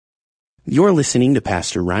You're listening to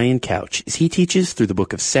Pastor Ryan Couch as he teaches through the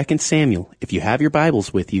book of 2 Samuel. If you have your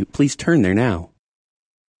Bibles with you, please turn there now.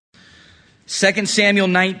 2 Samuel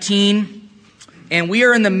 19, and we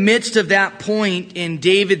are in the midst of that point in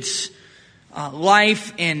David's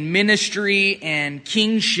life and ministry and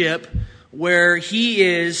kingship where he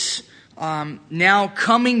is now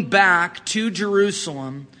coming back to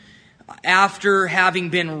Jerusalem after having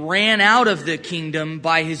been ran out of the kingdom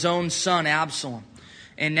by his own son Absolom.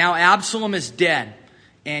 And now Absolom is dead,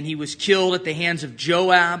 and he was killed at the hands of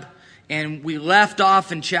Joab. And we left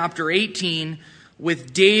off in chapter 18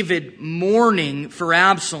 with David mourning for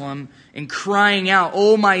Absolom and crying out,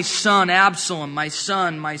 "Oh, my son, Absolom, my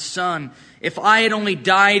son, my son, if I had only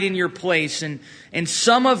died in your place." And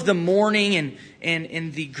some of the mourning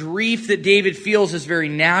and the grief that David feels is very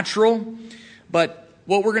natural. But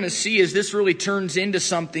what we're going to see is this really turns into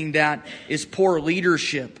something that is poor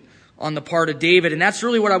leadership on the part of David. And that's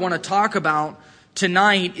really what I want to talk about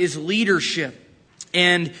tonight is leadership.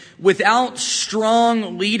 And without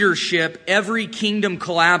strong leadership, every kingdom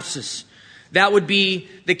collapses. That would be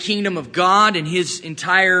the kingdom of God and His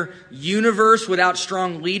entire universe without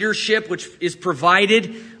strong leadership, which is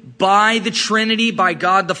provided by the Trinity, by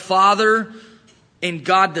God the Father and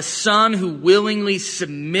God the Son, who willingly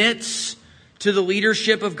submits to the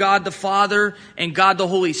leadership of God the Father, and God the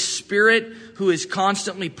Holy Spirit, who is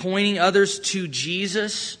constantly pointing others to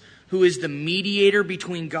Jesus, who is the mediator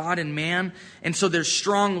between God and man. And so there's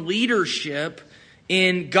strong leadership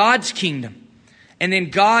in God's kingdom. And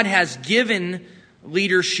then God has given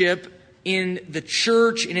leadership in the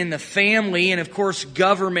church and in the family, and of course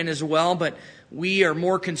government as well, but we are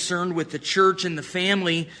more concerned with the church and the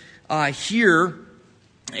family here.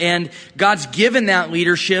 And God's given that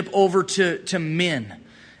leadership over to men,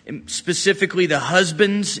 specifically the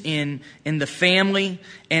husbands in the family,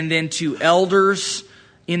 and then to elders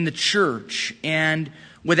in the church. And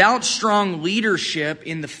without strong leadership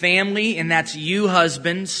in the family, and that's you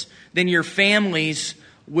husbands, then your families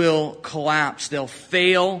will collapse. They'll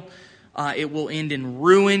fail. It will end in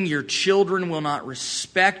ruin. Your children will not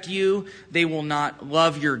respect you. They will not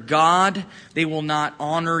love your God. They will not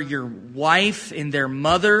honor your wife and their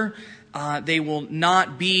mother. They will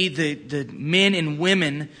not be the men and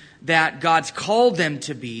women that God's called them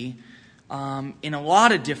to be in a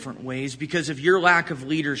lot of different ways because of your lack of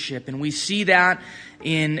leadership. And we see that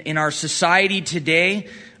in our society today.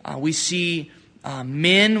 We see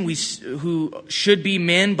men who should be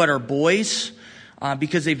men but are boys.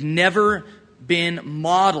 Because they've never been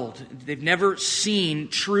modeled. They've never seen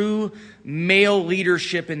true male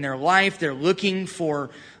leadership in their life. They're looking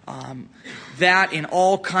for that in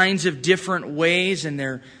all kinds of different ways, and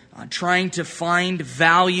they're trying to find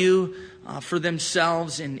value for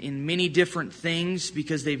themselves in many different things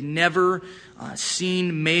because they've never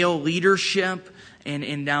seen male leadership,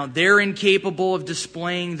 and now they're incapable of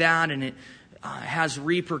displaying that, and it has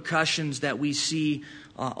repercussions that we see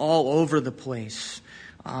all over the place.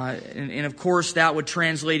 And of course, that would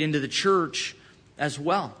translate into the church as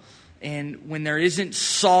well. And when there isn't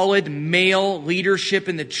solid male leadership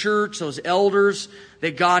in the church, those elders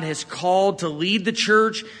that God has called to lead the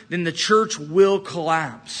church, then the church will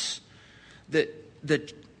collapse. The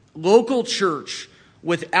local church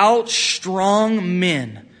without strong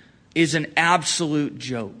men is an absolute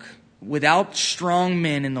joke. Without strong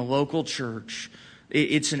men in the local church,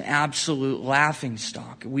 it's an absolute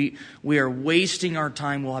laughingstock. We are wasting our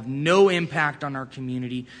time. We'll have no impact on our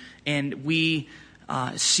community. And we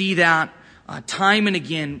see that time and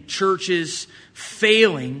again, churches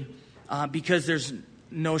failing because there's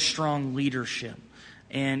no strong leadership.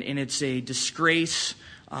 And it's a disgrace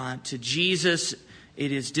to Jesus.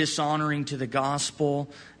 It is dishonoring to the gospel.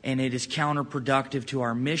 And it is counterproductive to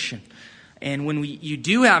our mission. And when you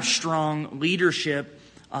do have strong leadership,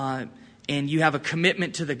 and you have a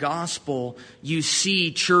commitment to the gospel, you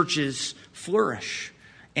see churches flourish.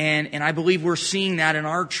 And I believe we're seeing that in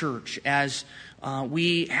our church as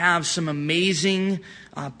we have some amazing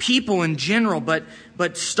people in general,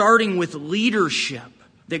 but starting with leadership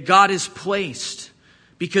that God has placed.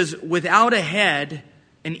 Because without a head,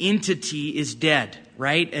 an entity is dead,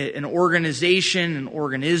 right? An organization, an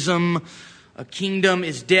organism, a kingdom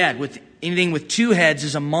is dead. With anything with two heads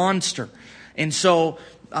is a monster. And so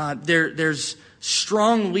there's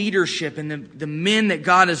strong leadership, and the men that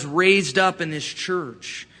God has raised up in this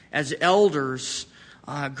church as elders,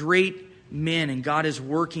 great men, and God is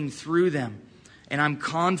working through them. And I'm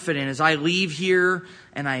confident as I leave here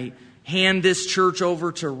and I hand this church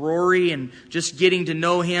over to Rory and just getting to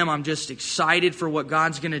know him, I'm just excited for what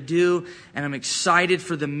God's going to do, and I'm excited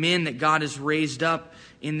for the men that God has raised up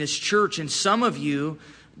in this church. And some of you,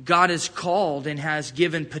 God has called and has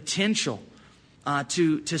given potential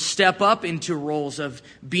to step up into roles of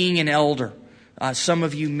being an elder. Some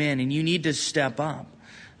of you men, and you need to step up.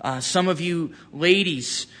 Some of you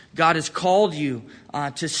ladies, God has called you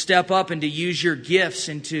to step up and to use your gifts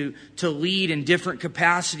and to lead in different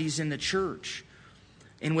capacities in the church.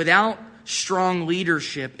 And without strong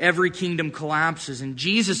leadership, every kingdom collapses. And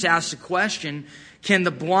Jesus asks the question, can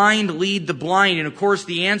the blind lead the blind? And of course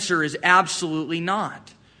the answer is absolutely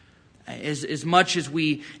not. As much as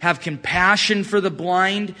we have compassion for the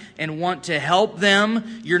blind and want to help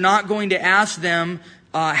them, you're not going to ask them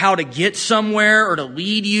how to get somewhere or to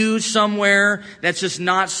lead you somewhere. That's just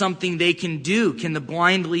not something they can do. Can the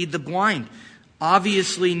blind lead the blind?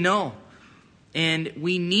 Obviously, no. And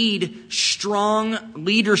we need strong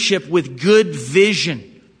leadership with good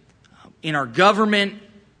vision. In our government,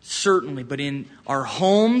 certainly, but in our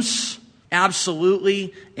homes,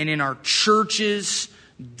 absolutely, and in our churches,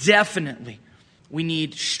 definitely. We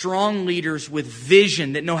need strong leaders with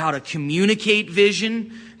vision that know how to communicate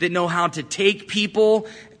vision, that know how to take people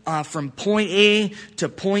from point A to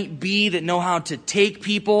point B, that know how to take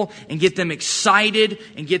people and get them excited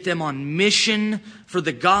and get them on mission for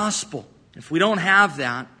the gospel. If we don't have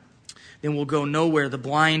that, then we'll go nowhere. The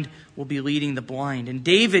blind will be leading the blind. And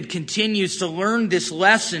David continues to learn this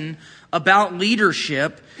lesson about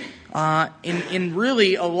leadership in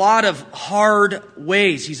really a lot of hard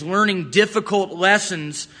ways. He's learning difficult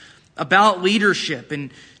lessons about leadership.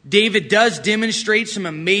 And David does demonstrate some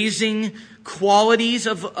amazing qualities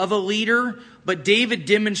of a leader, but David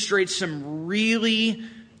demonstrates some really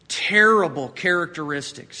terrible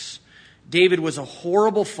characteristics. David was a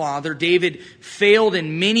horrible father. David failed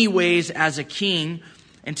in many ways as a king.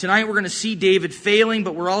 And tonight we're going to see David failing,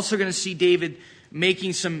 but we're also going to see David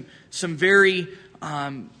making some very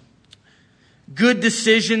good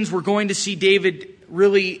decisions. We're going to see David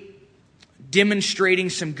really demonstrating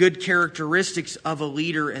some good characteristics of a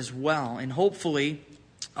leader as well. And hopefully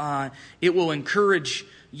it will encourage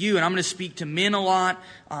you. And I'm going to speak to men a lot,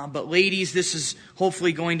 but ladies, this is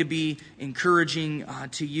hopefully going to be encouraging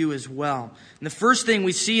to you as well. And the first thing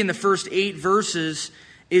we see in the first 8 verses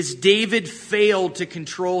is David failed to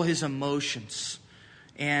control his emotions.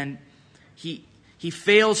 And he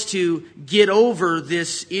fails to get over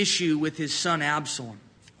this issue with his son Absolom.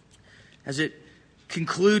 As it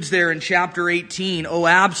concludes there in chapter 18, "O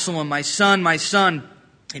Absolom, my son,"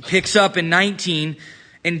 it picks up in 19,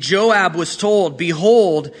 "And Joab was told,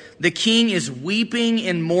 behold, the king is weeping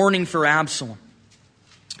and mourning for Absolom."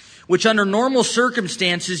 Which under normal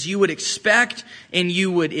circumstances you would expect and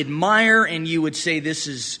you would admire and you would say this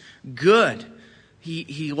is good.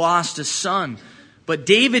 He lost a son. But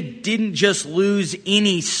David didn't just lose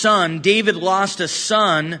any son. David lost a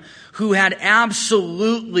son who had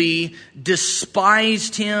absolutely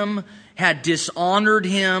despised him, had dishonored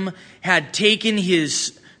him, had taken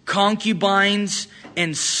his concubines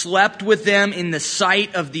and slept with them in the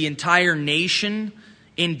sight of the entire nation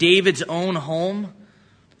in David's own home.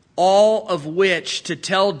 All of which to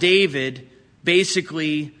tell David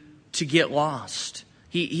basically to get lost.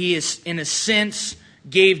 He is, in a sense,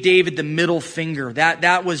 gave David the middle finger.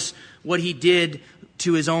 That was what he did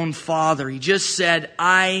to his own father. He just said,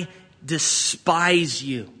 I despise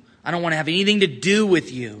you. I don't want to have anything to do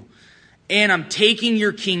with you. And I'm taking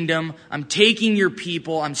your kingdom. I'm taking your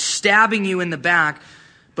people. I'm stabbing you in the back.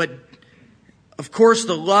 But of course,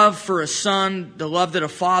 the love for a son, the love that a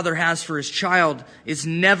father has for his child is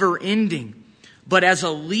never ending. But as a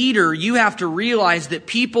leader, you have to realize that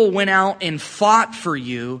people went out and fought for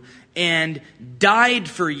you and died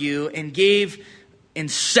for you and gave and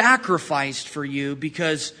sacrificed for you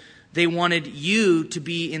because they wanted you to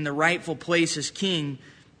be in the rightful place as king.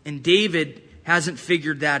 And David hasn't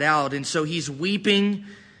figured that out. And so he's weeping.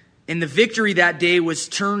 And the victory that day was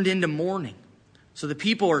turned into mourning. So the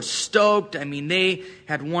people are stoked. I mean, they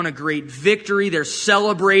had won a great victory. They're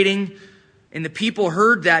celebrating. And the people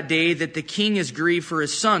heard that day that the king is grieved for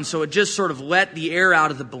his son. So it just sort of let the air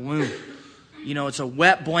out of the balloon. You know, it's a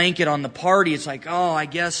wet blanket on the party. It's like, oh, I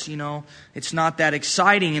guess, it's not that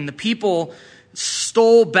exciting. And the people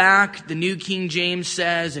stole back, the New King James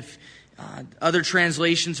says. If other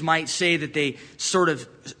translations might say that they sort of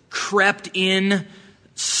crept in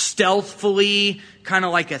stealthily, kind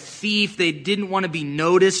of like a thief. They didn't want to be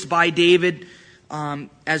noticed by David.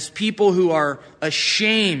 As people who are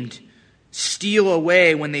ashamed steal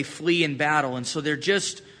away when they flee in battle. And so they're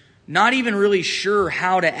just not even really sure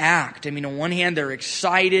how to act. I mean, on one hand, they're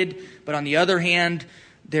excited, but on the other hand,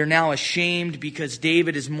 they're now ashamed because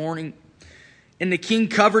David is mourning. And the king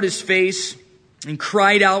covered his face and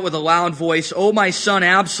cried out with a loud voice, "O my son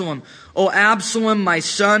Absalom, O Absalom, my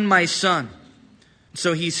son, my son."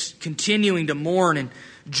 So he's continuing to mourn. And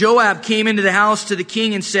Joab came into the house to the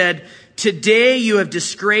king and said, "Today you have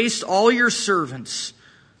disgraced all your servants,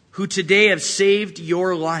 who today have saved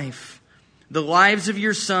your life, the lives of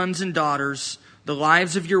your sons and daughters, the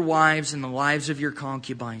lives of your wives, and the lives of your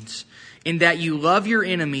concubines, in that you love your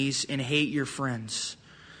enemies and hate your friends.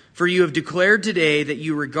 For you have declared today that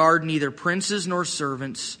you regard neither princes nor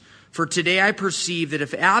servants. For today I perceive that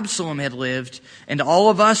if Absalom had lived and all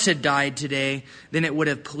of us had died today, then it would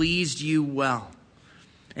have pleased you well."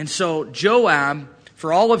 And so Joab,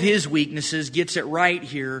 for all of his weaknesses, gets it right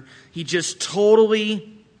here. He just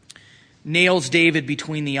totally nails David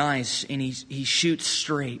between the eyes, and he shoots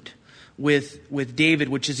straight with David,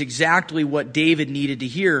 which is exactly what David needed to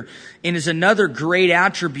hear, and is another great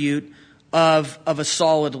attribute of a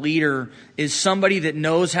solid leader, is somebody that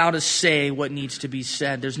knows how to say what needs to be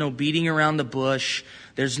said. There's no beating around the bush.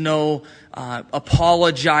 There's no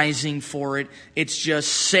apologizing for it. It's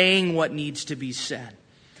just saying what needs to be said.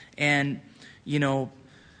 And, you know,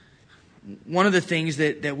 one of the things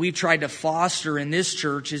that we've tried to foster in this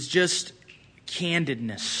church is just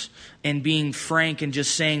candidness and being frank and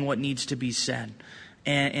just saying what needs to be said.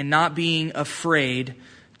 And not being afraid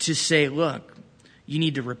to say, look, you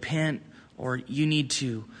need to repent, or you need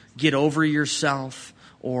to get over yourself,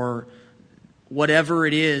 or whatever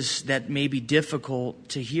it is that may be difficult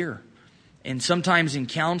to hear. And sometimes in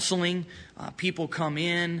counseling, people come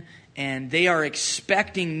in and they are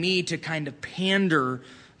expecting me to kind of pander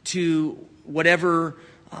to whatever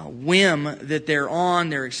whim that they're on.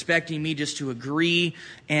 They're expecting me just to agree.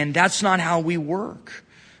 And that's not how we work,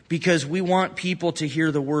 because we want people to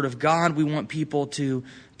hear the Word of God. We want people to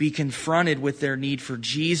be confronted with their need for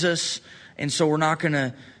Jesus. And so we're not going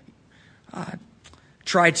to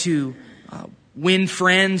try to win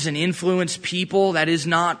friends and influence people. That is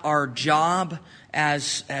not our job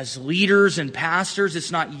as leaders and pastors.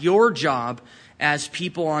 It's not your job as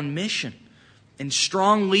people on mission. And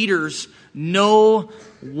strong leaders know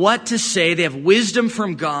what to say. They have wisdom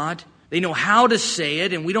from God. They know how to say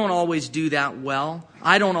it, and we don't always do that well.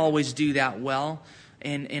 I don't always do that well.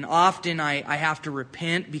 And often I have to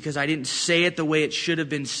repent because I didn't say it the way it should have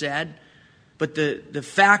been said. But the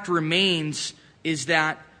fact remains is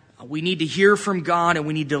that we need to hear from God, and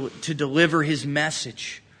we need to deliver His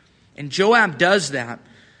message. And Joab does that.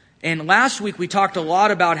 And last week we talked a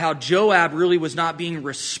lot about how Joab really was not being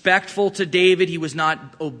respectful to David. He was not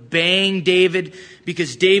obeying David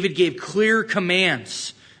because David gave clear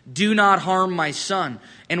commands. Do not harm my son.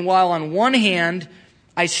 And while on one hand,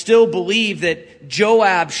 I still believe that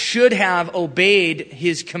Joab should have obeyed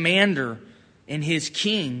his commander and his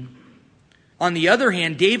king, on the other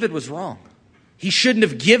hand, David was wrong. He shouldn't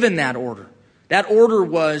have given that order. That order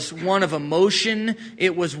was one of emotion.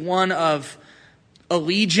 It was one of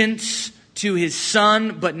allegiance to his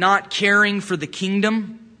son, but not caring for the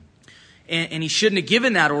kingdom. And he shouldn't have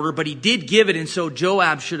given that order, but he did give it, and so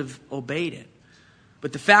Joab should have obeyed it.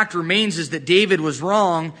 But the fact remains is that David was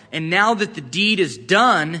wrong, and now that the deed is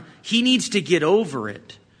done, he needs to get over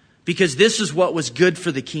it, because this is what was good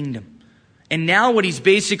for the kingdom. And now what he's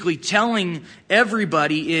basically telling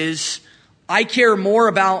everybody is, I care more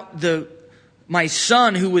about my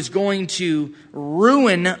son who was going to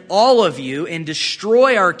ruin all of you and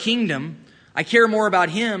destroy our kingdom. I care more about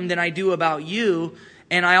him than I do about you.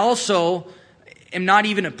 And I also am not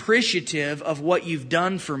even appreciative of what you've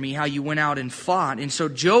done for me, how you went out and fought. And so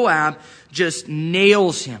Joab just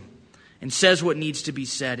nails him and says what needs to be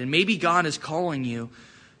said. And maybe God is calling you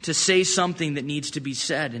to say something that needs to be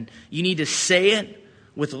said. And you need to say it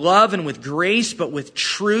with love and with grace, but with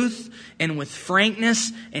truth and with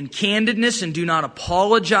frankness and candidness, and do not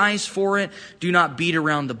apologize for it. Do not beat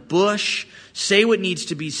around the bush. Say what needs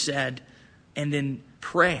to be said, and then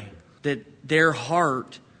pray that their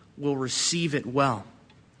heart will receive it well.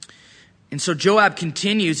 And so Joab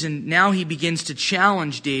continues, and now he begins to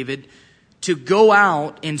challenge David to go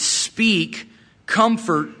out and speak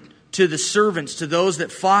comfort to the servants, to those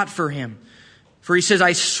that fought for him. For he says,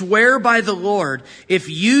 I swear by the Lord, if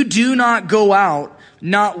you do not go out,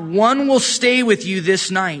 not one will stay with you this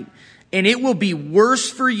night. And it will be worse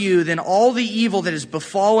for you than all the evil that has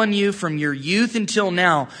befallen you from your youth until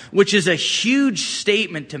now, which is a huge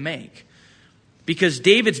statement to make. Because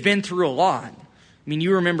David's been through a lot. I mean,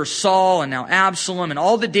 you remember Saul and now Absolom and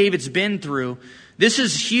all that David's been through. This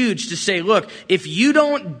is huge to say, look, if you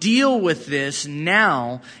don't deal with this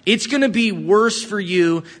now, it's going to be worse for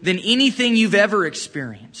you than anything you've ever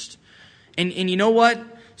experienced. And you know what?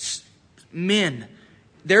 Men,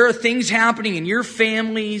 there are things happening in your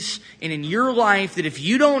families and in your life that if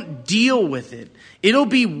you don't deal with it, it'll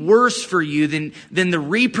be worse for you than the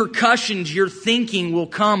repercussions you're thinking will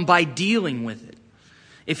come by dealing with it.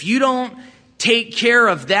 If you don't take care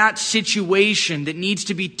of that situation that needs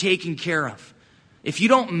to be taken care of, if you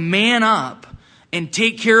don't man up and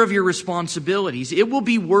take care of your responsibilities, it will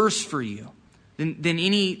be worse for you than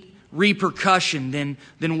any repercussion,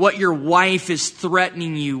 than what your wife is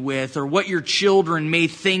threatening you with, or what your children may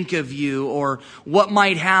think of you, or what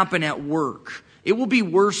might happen at work. It will be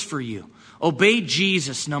worse for you. Obey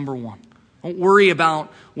Jesus, number one. Don't worry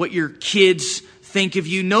about what your kids think of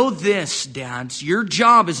you. Know this, dads, your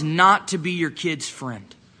job is not to be your kid's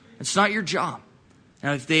friend. It's not your job.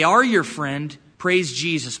 Now, if they are your friend, praise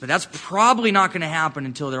Jesus, but that's probably not going to happen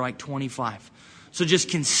until they're like 25. So just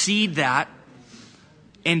concede that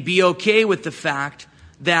and be okay with the fact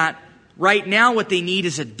that right now what they need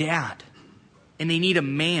is a dad, and they need a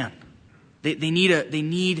man. They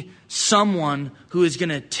need someone who is going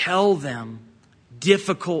to tell them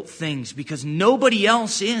difficult things, because nobody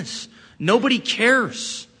else is. Nobody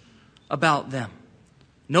cares about them.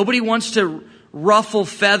 Nobody wants to ruffle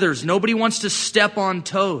feathers. Nobody wants to step on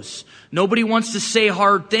toes. Nobody wants to say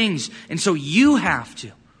hard things. And so you have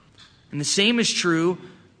to. And the same is true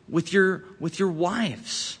with your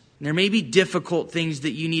wives. There may be difficult things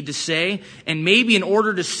that you need to say, and maybe in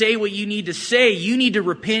order to say what you need to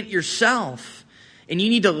repent yourself, and you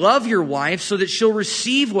need to love your wife so that she'll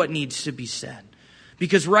receive what needs to be said.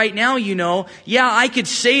 Because right now, I could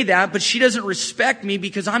say that, but she doesn't respect me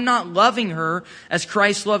because I'm not loving her as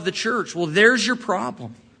Christ loved the church. Well, there's your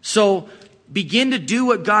problem. So begin to do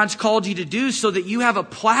what God's called you to do so that you have a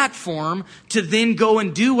platform to then go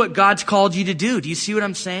and do what God's called you to do. Do you see what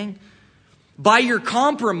I'm saying? By your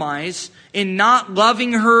compromise in not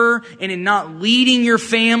loving her and in not leading your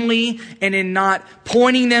family and in not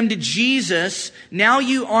pointing them to Jesus, now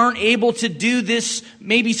you aren't able to do this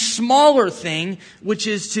maybe smaller thing, which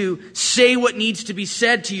is to say what needs to be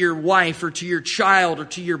said to your wife or to your child or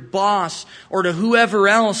to your boss or to whoever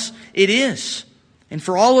else it is. And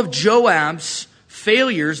for all of Joab's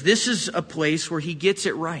failures, this is a place where he gets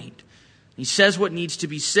it right. He says what needs to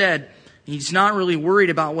be said. He's not really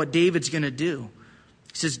worried about what David's going to do.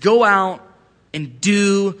 He says, go out and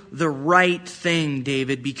do the right thing,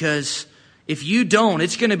 David, because if you don't,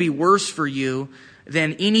 it's going to be worse for you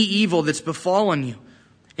than any evil that's befallen you.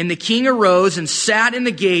 And the king arose and sat in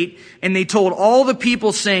the gate, and they told all the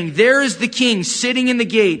people, saying, there is the king sitting in the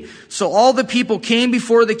gate. So all the people came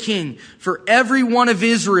before the king, for every one of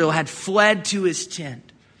Israel had fled to his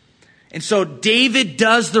tent. And so David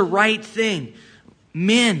does the right thing.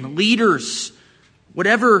 Men, leaders,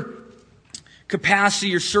 whatever capacity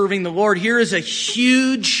you're serving the Lord, here is a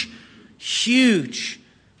huge, huge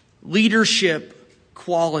leadership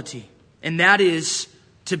quality. And that is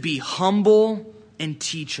to be humble and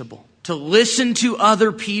teachable. To listen to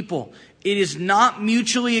other people. It is not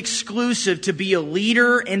mutually exclusive to be a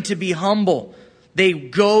leader and to be humble. They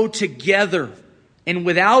go together. And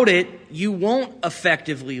without it, you won't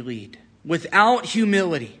effectively lead. Without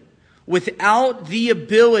humility. Without the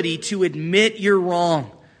ability to admit you're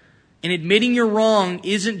wrong. And admitting you're wrong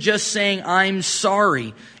isn't just saying, I'm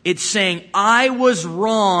sorry. It's saying, I was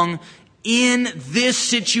wrong in this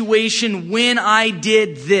situation when I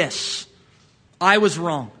did this. I was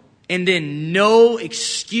wrong. And then no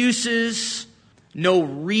excuses, no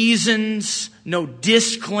reasons, no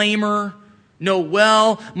disclaimer,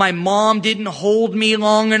 no, my mom didn't hold me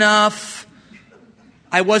long enough.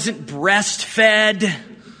 I wasn't breastfed.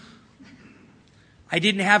 I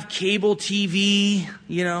didn't have cable TV,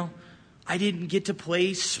 I didn't get to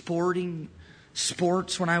play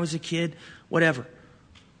sports when I was a kid. Whatever.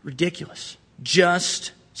 Ridiculous.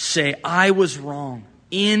 Just say, I was wrong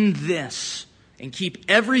in this, and keep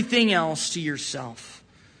everything else to yourself.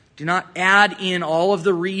 Do not add in all of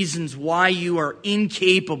the reasons why you are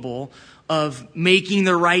incapable of making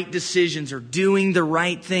the right decisions or doing the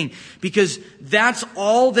right thing. Because that's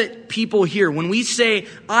all that people hear. When we say,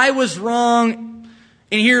 I was wrong,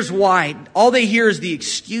 and here's why. All they hear is the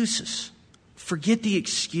excuses. Forget the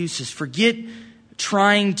excuses. Forget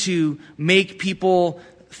trying to make people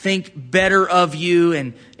think better of you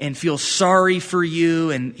and feel sorry for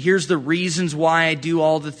you. And here's the reasons why I do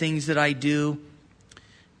all the things that I do.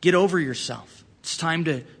 Get over yourself. It's time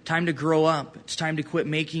to grow up. It's time to quit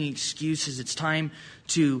making excuses. It's time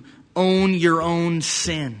to own your own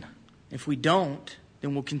sin. If we don't,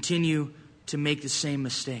 then we'll continue to make the same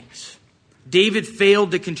mistakes. David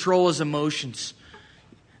failed to control his emotions.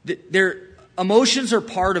 Emotions are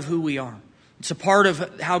part of who we are. It's a part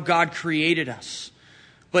of how God created us.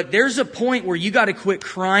 But there's a point where you got to quit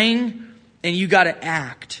crying and you got to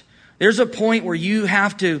act. There's a point where you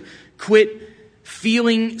have to quit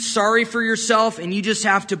feeling sorry for yourself and you just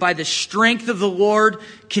have to, by the strength of the Lord,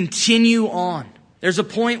 continue on. There's a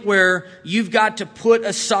point where you've got to put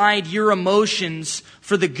aside your emotions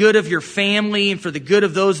for the good of your family and for the good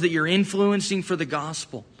of those that you're influencing for the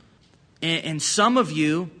gospel. And some of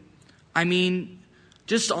you, I mean,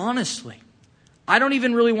 just honestly, I don't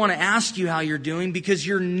even really want to ask you how you're doing because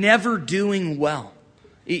you're never doing well.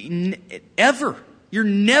 Ever. You're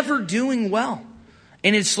never doing well.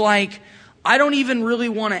 And it's like, I don't even really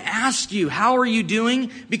want to ask you, how are you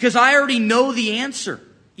doing? Because I already know the answer.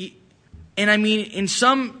 And I mean, in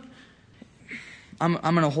some, I'm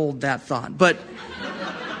going to hold that thought, but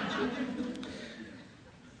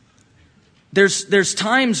there's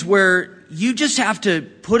times where you just have to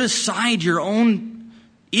put aside your own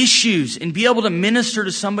issues and be able to minister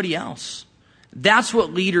to somebody else. That's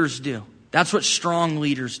what leaders do. That's what strong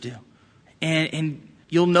leaders do. And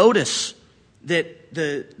you'll notice that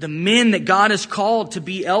the men that God has called to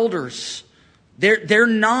be elders, they're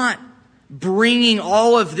not bringing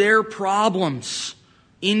all of their problems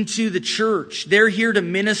into the church. They're here to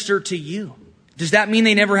minister to you. Does that mean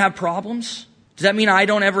they never have problems? Does that mean I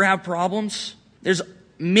don't ever have problems? There's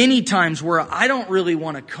many times where I don't really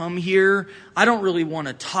want to come here. I don't really want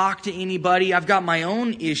to talk to anybody. I've got my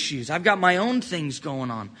own issues. I've got my own things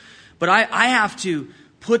going on. But I have to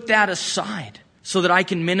put that aside so that I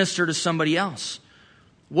can minister to somebody else.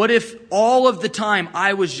 What if all of the time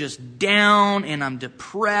I was just down and I'm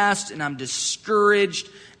depressed and I'm discouraged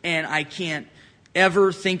and I can't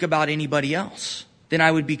ever think about anybody else? Then I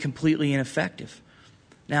would be completely ineffective.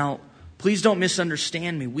 Now, please don't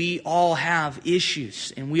misunderstand me. We all have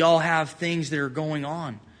issues and we all have things that are going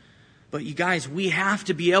on. But you guys, we have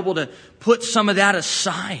to be able to put some of that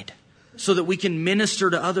aside so that we can minister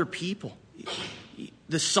to other people.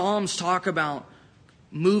 The Psalms talk about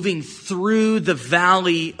moving through the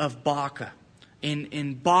valley of Baca.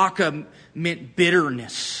 And Baca meant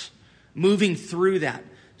bitterness. Moving through that.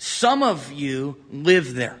 Some of you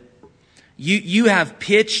live there. You have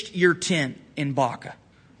pitched your tent in Baca.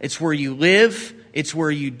 It's where you live, it's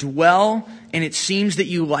where you dwell, and it seems that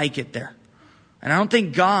you like it there. And I don't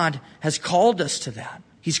think God has called us to that.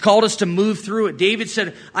 He's called us to move through it. David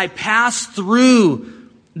said, I passed through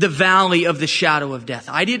the valley of the shadow of death.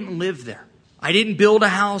 I didn't live there. I didn't build a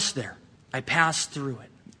house there. I passed through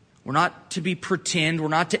it. We're not to be pretend. We're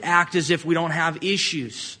not to act as if we don't have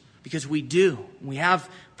issues. Because we do. We have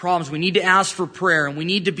problems. We need to ask for prayer. And we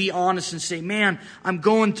need to be honest and say, man, I'm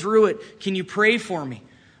going through it. Can you pray for me?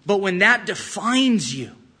 But when that defines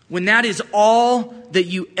you, when that is all that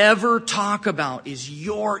you ever talk about is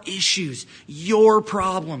your issues, your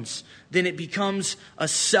problems, then it becomes a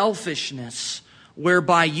selfishness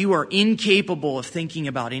whereby you are incapable of thinking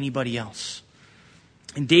about anybody else.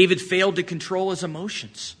 And David failed to control his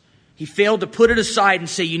emotions. He failed to put it aside and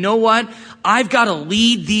say, you know what? I've got to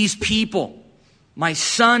lead these people. My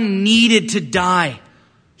son needed to die.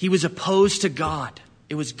 He was opposed to God.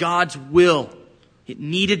 It was God's will. It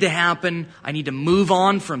needed to happen. I need to move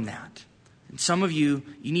on from that. And some of you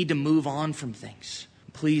need to move on from things.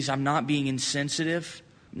 Please, I'm not being insensitive.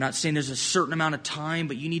 I'm not saying there's a certain amount of time,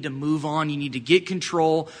 but you need to move on. You need to get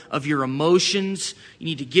control of your emotions. You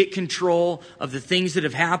need to get control of the things that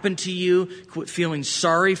have happened to you. Quit feeling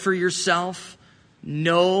sorry for yourself.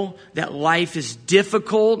 Know that life is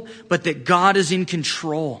difficult, but that God is in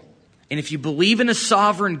control. And if you believe in a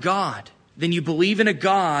sovereign God, then you believe in a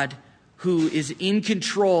God who is in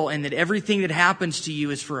control and that everything that happens to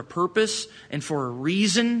you is for a purpose and for a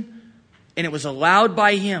reason, and it was allowed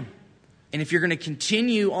by Him. And if you're going to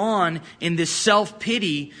continue on in this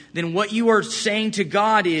self-pity, then what you are saying to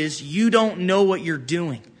God is, you don't know what you're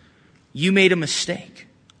doing. You made a mistake.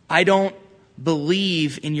 I don't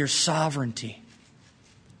believe in your sovereignty.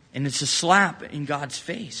 And it's a slap in God's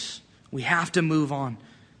face. We have to move on.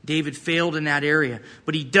 David failed in that area.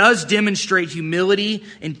 But he does demonstrate humility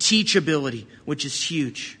and teachability, which is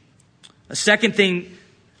huge. A second thing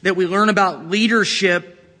that we learn about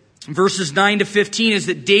leadership, verses 9 to 15, is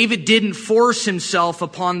that David didn't force himself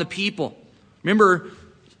upon the people. Remember,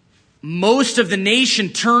 most of the nation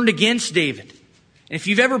turned against David. And if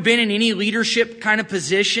you've ever been in any leadership kind of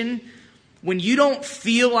position, when you don't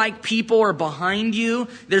feel like people are behind you,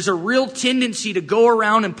 there's a real tendency to go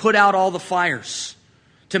around and put out all the fires.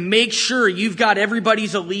 To make sure you've got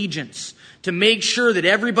everybody's allegiance. To make sure that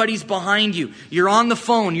everybody's behind you. You're on the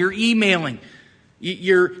phone, you're emailing.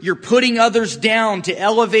 You're putting others down to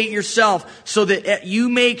elevate yourself so that you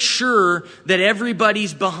make sure that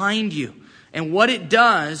everybody's behind you. And what it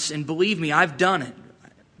does, and believe me, I've done it.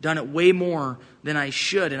 done it way more than I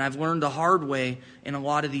should, and I've learned the hard way in a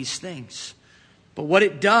lot of these things. But what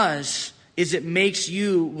it does is it makes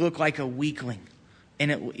you look like a weakling,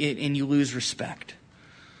 and you lose respect.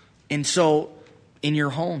 And so, in your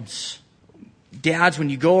homes, dads, when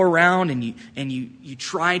you go around and you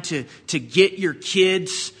try to get your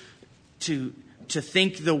kids to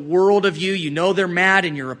think the world of you, you know they're mad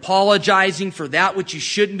and you're apologizing for that which you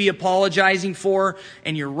shouldn't be apologizing for,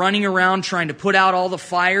 and you're running around trying to put out all the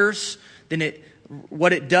fires, then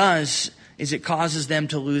what it does is it causes them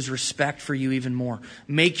to lose respect for you even more.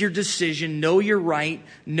 Make your decision, know you're right,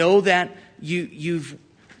 know that you've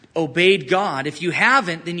obeyed God. If you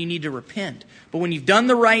haven't, then you need to repent. But when you've done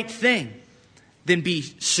the right thing, then be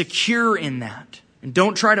secure in that. And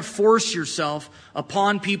don't try to force yourself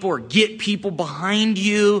upon people or get people behind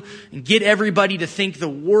you and get everybody to think the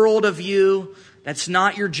world of you. That's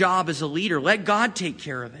not your job as a leader. Let God take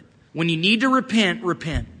care of it. When you need to repent,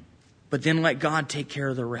 repent. But then let God take care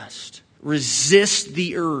of the rest. Resist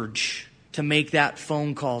the urge to make that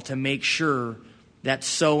phone call to make sure that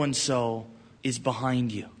so-and-so is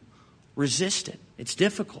behind you. Resist it. It's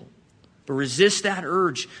difficult. But resist that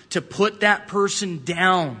urge to put that person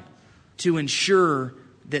down to ensure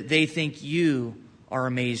that they think you are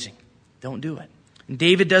amazing. Don't do it. And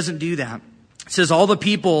David doesn't do that. It says all the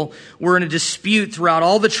people were in a dispute throughout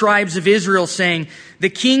all the tribes of Israel, saying,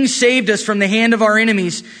 "The king saved us from the hand of our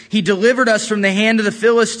enemies. He delivered us from the hand of the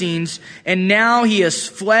Philistines, and now he has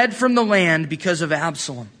fled from the land because of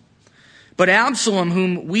Absolom. But Absolom,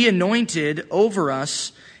 whom we anointed over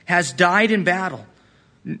us, has died in battle.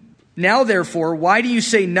 Now, therefore, why do you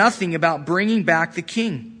say nothing about bringing back the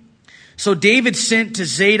king?" So David sent to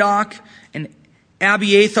Zadok and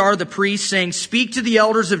Abiathar the priest, saying, "Speak to the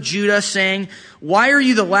elders of Judah, saying, why are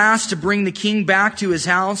you the last to bring the king back to his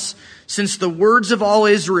house, since the words of all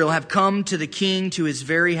Israel have come to the king to his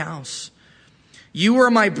very house? You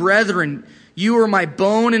are my brethren, you are my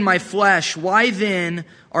bone and my flesh. Why then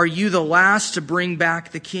are you the last to bring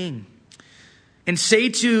back the king? And say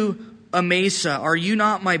to Amasa, are you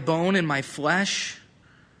not my bone and my flesh?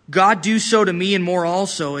 God do so to me and more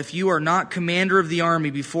also, if you are not commander of the army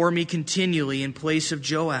before me continually in place of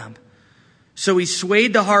Joab." So he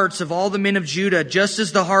swayed the hearts of all the men of Judah, just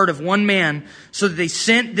as the heart of one man, so that they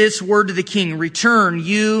sent this word to the king, "Return,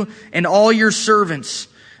 you and all your servants."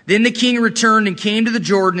 Then the king returned and came to the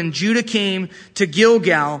Jordan, and Judah came to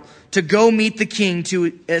Gilgal to go meet the king,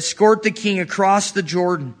 to escort the king across the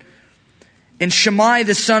Jordan. And Shimei,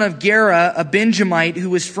 the son of Gera, a Benjamite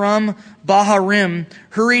who was from Baharim,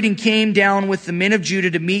 hurried and came down with the men of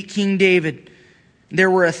Judah to meet King David.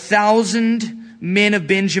 There were 1,000 men of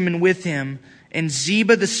Benjamin with him, and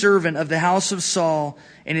Ziba, the servant of the house of Saul,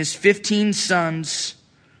 and his 15 sons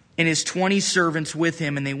and his 20 servants with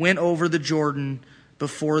him. And they went over the Jordan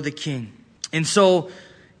before the king. And so,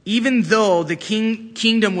 even though the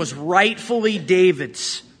kingdom was rightfully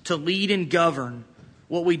David's to lead and govern,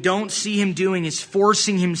 what we don't see him doing is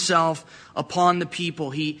forcing himself upon the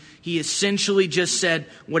people. He essentially just said,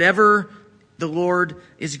 whatever the Lord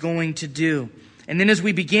is going to do. And then as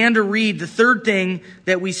we began to read, the third thing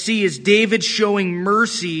that we see is David showing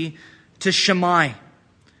mercy to Shimei.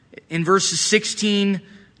 In verses 16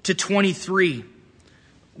 to 23,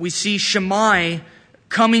 we see Shimei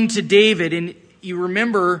coming to David. And you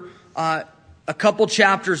remember a couple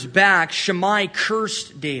chapters back, Shimei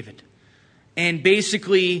cursed David and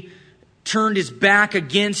basically turned his back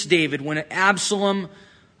against David. When Absolom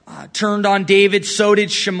turned on David, so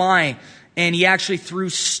did Shimei. And he actually threw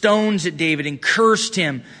stones at David and cursed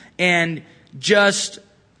him and just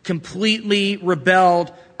completely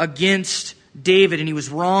rebelled against David. And he was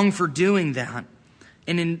wrong for doing that.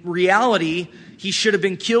 And in reality, he should have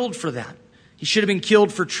been killed for that. He should have been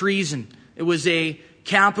killed for treason. It was a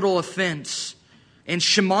capital offense. And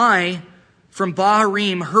Shimei from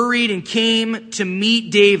Baharim hurried and came to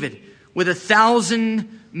meet David with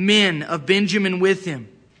 1,000 men of Benjamin with him.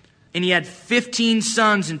 And he had 15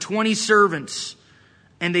 sons and 20 servants.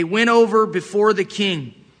 And they went over before the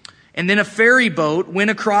king. And then a ferry boat went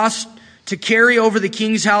across to carry over the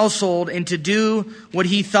king's household and to do what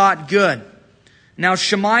he thought good. Now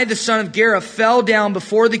Shimei the son of Gera fell down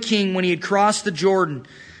before the king when he had crossed the Jordan.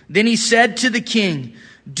 Then he said to the king,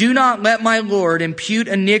 "Do not let my lord impute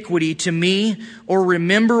iniquity to me, or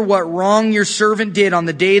remember what wrong your servant did on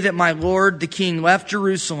the day that my lord the king left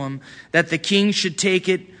Jerusalem, that the king should take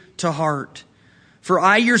it to heart. For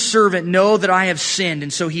I, your servant, know that I have sinned."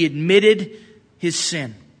 And so he admitted his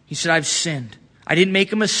sin. He said, "I've sinned. I didn't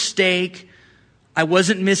make a mistake. I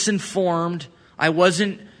wasn't misinformed. I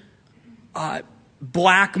wasn't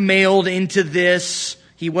blackmailed into this."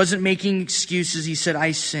 He wasn't making excuses. He said,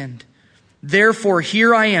 I sinned. Therefore,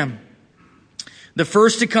 here I am, the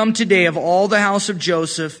first to come today of all the house of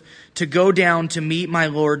Joseph, to go down to meet my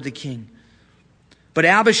lord the king. But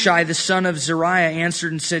Abishai, the son of Zeruiah,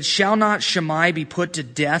 answered and said, shall not Shimei be put to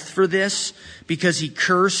death for this, because he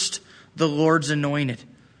cursed the Lord's anointed?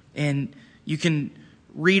 And you can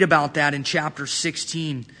read about that in chapter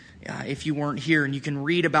 16 if you weren't here, and you can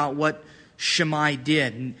read about what Shimei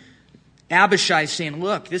did. And Abishai is saying,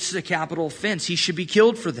 look, this is a capital offense. He should be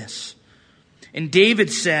killed for this. And David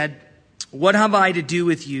said, what have I to do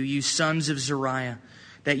with you, you sons of Zeruiah,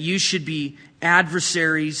 that you should be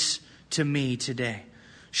adversaries to me today?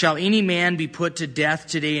 Shall any man be put to death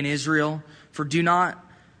today in Israel? For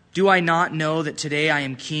do I not know that today I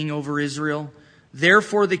am king over Israel?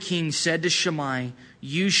 Therefore the king said to Shimei,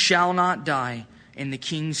 you shall not die. And the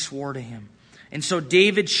king swore to him. And so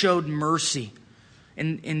David showed mercy.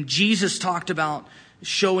 And Jesus talked about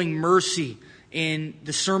showing mercy in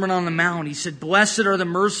the Sermon on the Mount. He said, blessed are the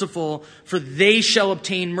merciful, for they shall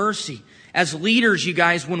obtain mercy. As leaders, you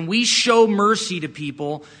guys, when we show mercy to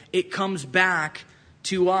people, it comes back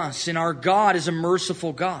to us. And our God is a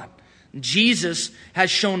merciful God. Jesus has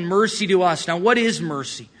shown mercy to us. Now, what is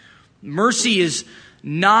mercy? Mercy is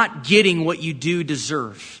not getting what you do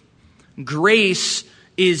deserve. Grace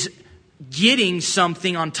is getting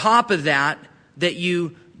something on top of that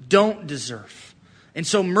you don't deserve. And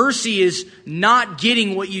so mercy is not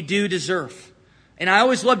getting what you do deserve. And I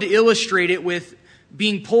always love to illustrate it with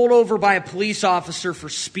being pulled over by a police officer for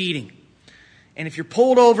speeding. And if you're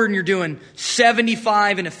pulled over and you're doing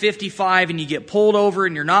 75 and a 55 and you get pulled over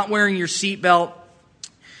and you're not wearing your seatbelt,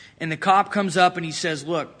 and the cop comes up and he says,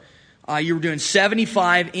 look, you were doing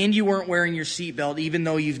 75 and you weren't wearing your seatbelt, even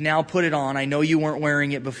though you've now put it on. I know you weren't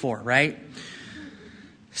wearing it before, right?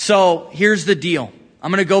 So here's the deal. I'm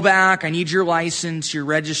going to go back. I need your license, your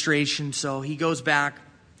registration. So he goes back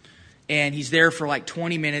and he's there for like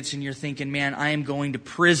 20 minutes and you're thinking, man, I am going to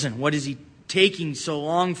prison. What is he taking so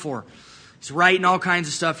long for? He's writing all kinds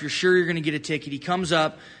of stuff. You're sure you're going to get a ticket. He comes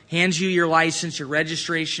up, hands you your license, your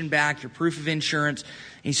registration back, your proof of insurance. And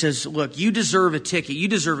he says, look, you deserve a ticket. You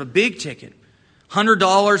deserve a big ticket.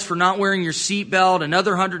 $100 for not wearing your seatbelt,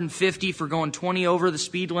 another $150 for going 20 over the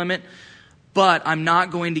speed limit. But I'm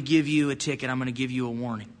not going to give you a ticket. I'm going to give you a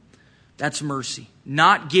warning. That's mercy.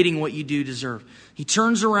 Not getting what you do deserve. He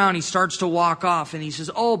turns around, he starts to walk off, and he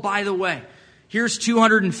says, oh, by the way, here's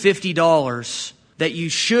 $250 that you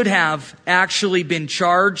should have actually been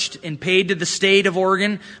charged and paid to the state of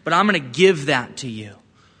Oregon, but I'm going to give that to you.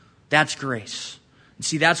 That's grace. And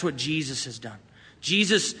see, that's what Jesus has done.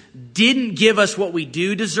 Jesus didn't give us what we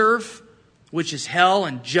do deserve, which is hell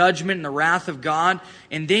and judgment and the wrath of God.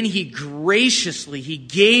 And then He graciously, He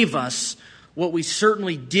gave us what we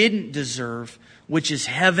certainly didn't deserve, which is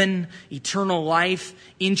heaven, eternal life,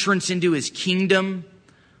 entrance into His kingdom,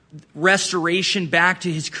 restoration back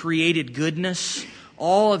to His created goodness.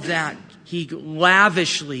 All of that He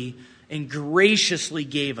lavishly and graciously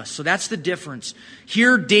gave us. So that's the difference.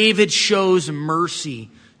 Here David shows mercy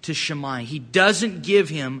to Shimei. He doesn't give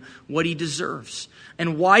him what he deserves.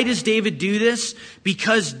 And why does David do this?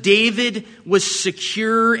 Because David was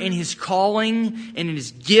secure in his calling and in his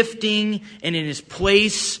gifting and in his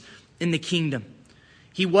place in the kingdom.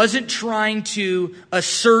 He wasn't trying to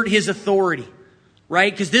assert his authority,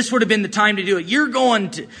 right? Because this would have been the time to do it. You're going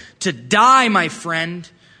to die, my friend.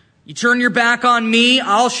 You turn your back on me,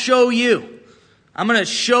 I'll show you. I'm going to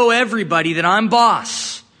show everybody that I'm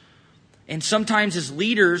boss. And sometimes as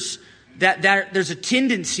leaders, that there's a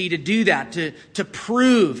tendency to do that, to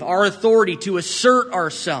prove our authority, to assert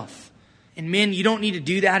ourselves. And men, you don't need to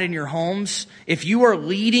do that in your homes. If you are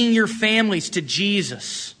leading your families to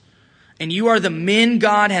Jesus, and you are the men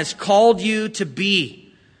God has called you to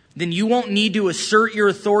be, then you won't need to assert your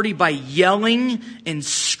authority by yelling and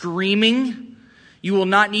screaming. You will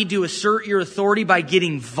not need to assert your authority by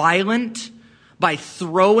getting violent, by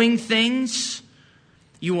throwing things.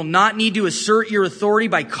 You will not need to assert your authority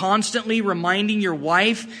by constantly reminding your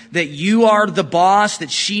wife that you are the boss,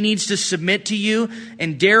 that she needs to submit to you.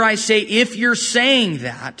 And dare I say, if you're saying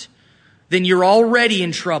that, then you're already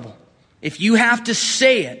in trouble. If you have to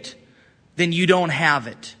say it, then you don't have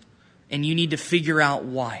it. And you need to figure out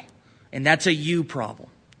why. And that's a you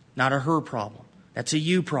problem, not a her problem. That's a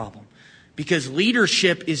you problem. Because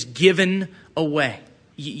leadership is given away.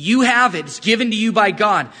 You have it. It's given to you by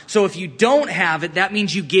God. So if you don't have it, that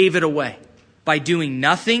means you gave it away by doing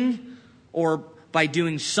nothing or by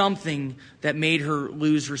doing something that made her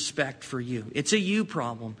lose respect for you. It's a you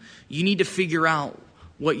problem. You need to figure out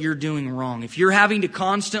what you're doing wrong. If you're having to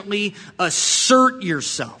constantly assert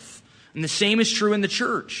yourself, And the same is true in the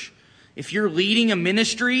church. If you're leading a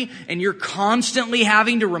ministry and you're constantly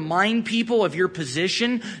having to remind people of your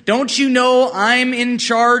position, don't you know I'm in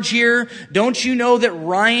charge here? Don't you know that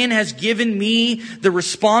Ryan has given me the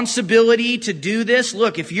responsibility to do this?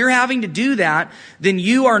 Look, if you're having to do that, then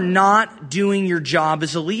you are not doing your job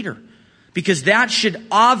as a leader, because that should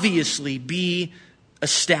obviously be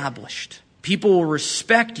established. People will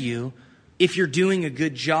respect you if you're doing a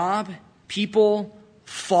good job. People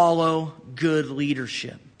follow good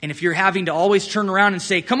leadership. And if you're having to always turn around and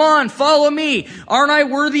say, come on, follow me. Aren't I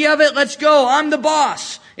worthy of it? Let's go. I'm the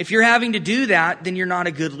boss. If you're having to do that, then you're not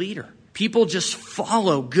a good leader. People just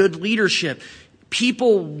follow good leadership.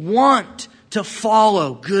 People want to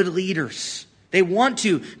follow good leaders. They want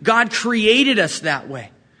to. God created us that way.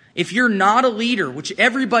 If you're not a leader, which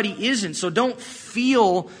everybody isn't, so don't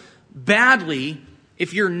feel badly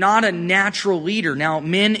if you're not a natural leader. Now,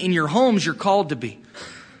 men in your homes, you're called to be.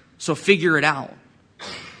 So figure it out.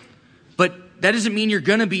 But that doesn't mean you're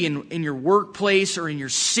going to be in your workplace or in your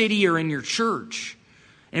city or in your church.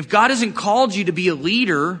 And if God hasn't called you to be a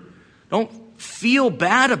leader, don't feel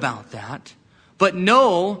bad about that. But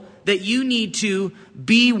know that you need to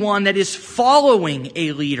be one that is following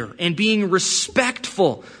a leader and being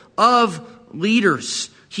respectful of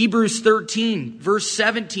leaders. Hebrews 13, verse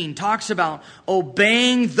 17 talks about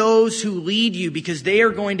obeying those who lead you because they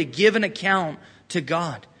are going to give an account to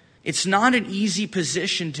God. It's not an easy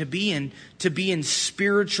position to be in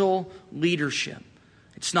spiritual leadership.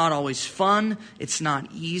 It's not always fun. It's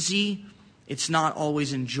not easy. It's not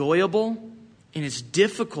always enjoyable. And it's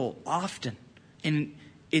difficult often. And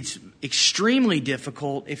it's extremely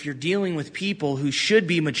difficult if you're dealing with people who should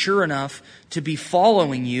be mature enough to be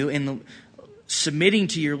following you and submitting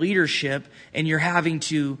to your leadership, and you're having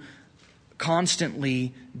to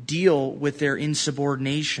constantly deal with their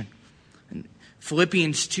insubordination.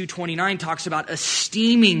 Philippians 2:29 talks about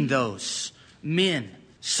esteeming those men,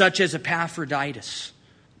 such as Epaphroditus,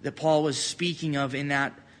 that Paul was speaking of in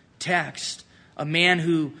that text. A man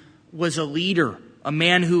who was a leader, a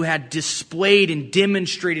man who had displayed and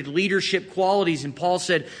demonstrated leadership qualities. And Paul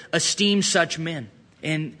said, esteem such men.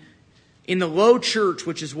 And in the low church,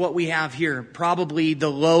 which is what we have here, probably the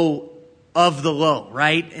low of the low,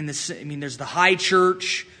 right? There's the high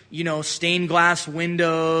church, stained glass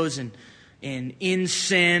windows and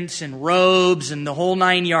incense and robes and the whole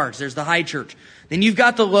 9 yards. There's the high church. Then you've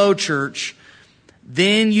got the low church.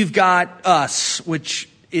 Then you've got us, which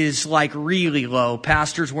is like really low.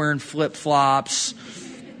 Pastors wearing flip-flops.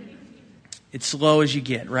 It's low as you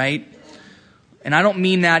get, right? And I don't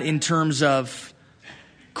mean that in terms of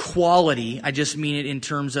quality. I just mean it in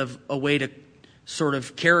terms of a way to sort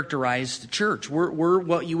of characterize the church. We're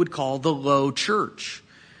what you would call the low church.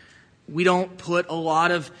 We don't put a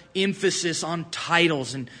lot of emphasis on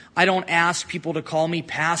titles, and I don't ask people to call me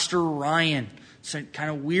Pastor Ryan. It's kind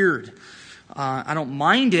of weird. I don't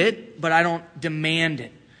mind it, but I don't demand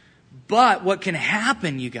it. But what can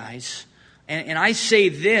happen, you guys, and I say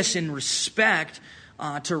this in respect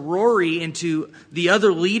to Rory and to the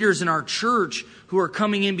other leaders in our church who are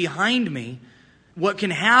coming in behind me, what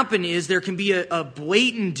can happen is there can be a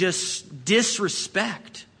blatant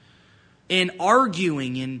disrespect and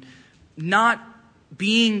arguing and not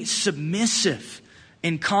being submissive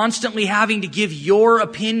and constantly having to give your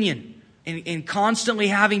opinion and constantly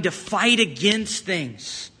having to fight against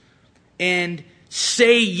things and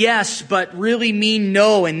say yes but really mean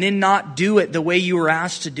no and then not do it the way you were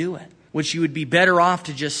asked to do it, which you would be better off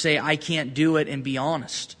to just say I can't do it and be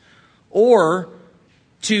honest, or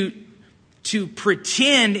to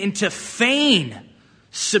pretend and to feign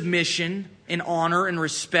submission and honor and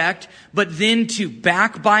respect, but then to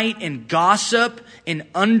backbite and gossip and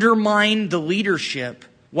undermine the leadership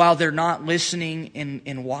while they're not listening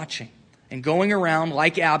and watching and going around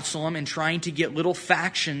like Absolom and trying to get little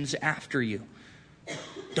factions after you.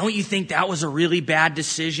 Don't you think that was a really bad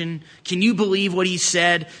decision? Can you believe what he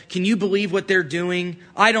said? Can you believe what they're doing?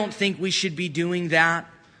 I don't think we should be doing that.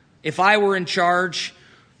 If I were in charge,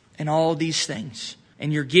 and all of these things,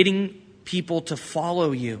 and you're getting people to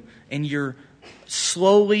follow you, and you're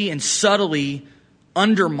slowly and subtly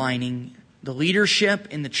undermining the leadership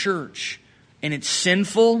in the church, and it's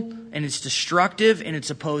sinful, and it's destructive, and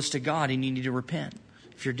it's opposed to God, and you need to repent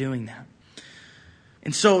if you're doing that.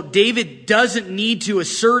 And so David doesn't need to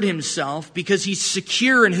assert himself because he's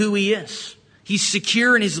secure in who he is. He's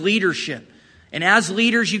secure in his leadership. And as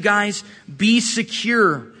leaders, you guys, be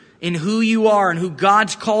secure in who you are and who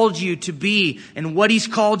God's called you to be and what He's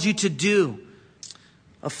called you to do.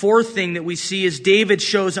 A fourth thing that we see is David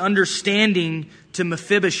shows understanding to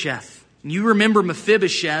Mephibosheth. You remember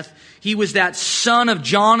Mephibosheth. He was that son of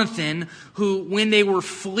Jonathan who, when they were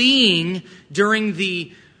fleeing during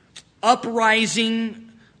the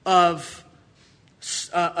uprising of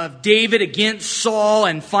David against Saul,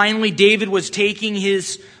 and finally David was taking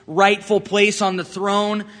his rightful place on the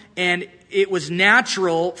throne, and it was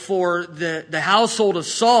natural for the household of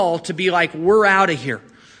Saul to be like, we're out of here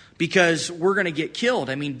because we're going to get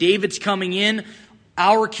killed. I mean, David's coming in,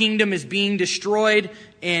 our kingdom is being destroyed,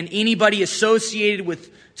 and anybody associated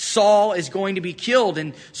with Saul is going to be killed.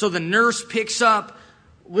 And so the nurse picks up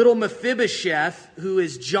little Mephibosheth, who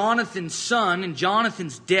is Jonathan's son, and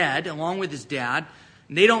Jonathan's dead along with his dad.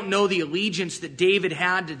 And they don't know the allegiance that David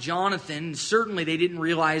had to Jonathan. And certainly they didn't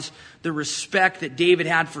realize the respect that David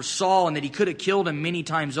had for Saul and that he could have killed him many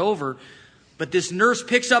times over. But this nurse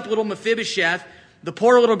picks up little Mephibosheth. The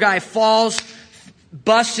poor little guy falls,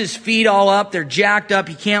 busts his feet all up. They're jacked up.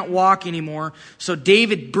 He can't walk anymore. So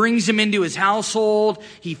David brings him into his household.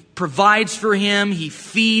 He provides for him. He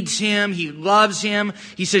feeds him. He loves him.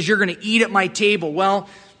 He says, you're going to eat at my table. Well,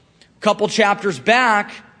 a couple chapters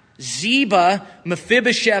back, Ziba,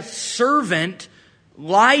 Mephibosheth's servant,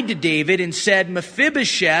 lied to David and said,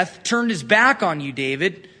 Mephibosheth turned his back on you,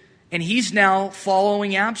 David, and he's now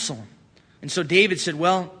following Absolom. And so David said,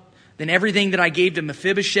 well, then everything that I gave to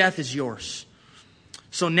Mephibosheth is yours.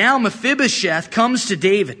 So now Mephibosheth comes to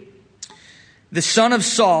David. The son of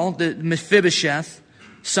Saul, the Mephibosheth,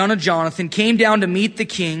 son of Jonathan, came down to meet the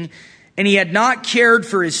king, and he had not cared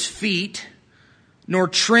for his feet, nor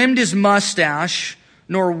trimmed his mustache,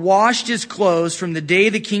 nor washed his clothes from the day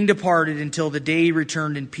the king departed until the day he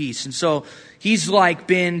returned in peace. And so he's like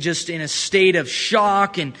been just in a state of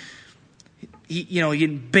shock, and he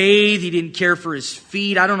didn't bathe, he didn't care for his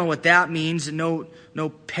feet. I don't know what that means. No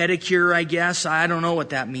pedicure, I guess. I don't know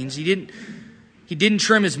what that means. He didn't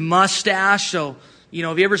trim his mustache. So,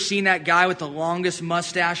 have you ever seen that guy with the longest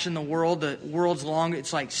mustache in the world? The world's longest,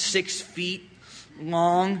 it's like 6 feet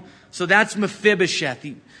long. So that's Mephibosheth.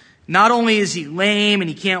 Not only is he lame and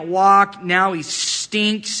he can't walk, now he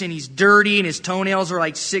stinks and he's dirty and his toenails are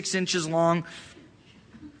like 6 inches long.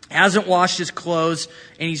 Hasn't washed his clothes,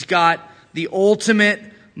 and he's got the ultimate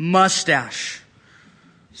mustache.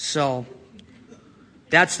 So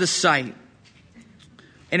that's the sight.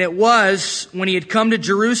 And it was when he had come to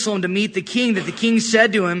Jerusalem to meet the king that the king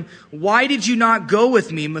said to him, why did you not go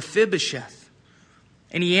with me, Mephibosheth?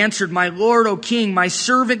 And he answered, my lord, O king, my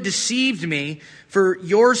servant deceived me, for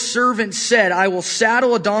your servant said, I will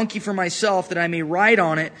saddle a donkey for myself that I may ride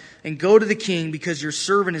on it and go to the king, because your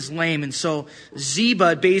servant is lame. And so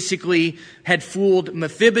Ziba basically had fooled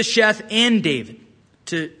Mephibosheth and David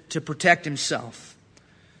to protect himself.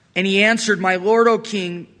 And he answered, my lord, O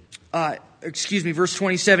king, verse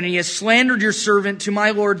 27, and he has slandered your servant to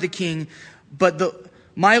my lord the king, but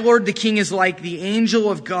my lord the king is like the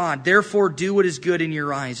angel of God. Therefore do what is good in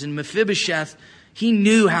your eyes. And Mephibosheth, he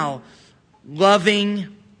knew how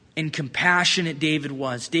loving and compassionate David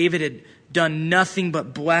was. David had done nothing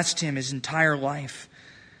but blessed him his entire life.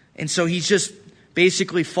 And so he's just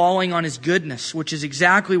basically falling on his goodness, which is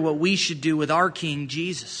exactly what we should do with our King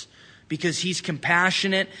Jesus. Because he's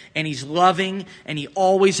compassionate and he's loving and he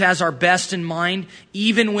always has our best in mind.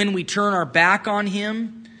 Even when we turn our back on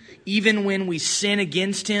him, even when we sin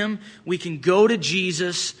against him, we can go to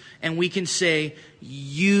Jesus and we can say,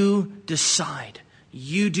 you decide.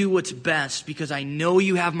 You do what's best, because I know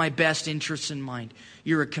you have my best interests in mind.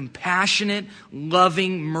 You're a compassionate,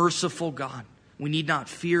 loving, merciful God. We need not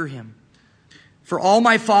fear him. For all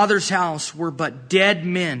my father's house were but dead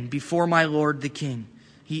men before my lord the king.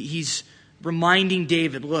 He's reminding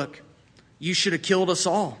David, look, you should have killed us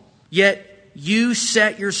all. Yet you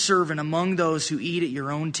set your servant among those who eat at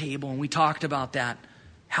your own table. And we talked about that.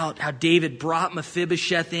 How David brought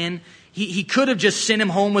Mephibosheth in. He could have just sent him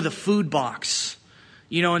home with a food box,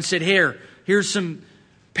 and said, here's some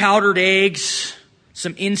powdered eggs,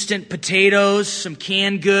 some instant potatoes, some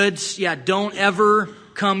canned goods. Yeah, don't ever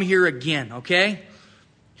come here again, okay?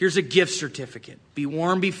 Here's a gift certificate. Be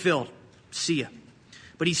warm, be filled. See ya.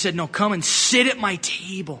 But he said, no, come and sit at my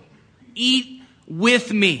table. Eat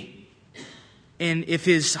with me. And if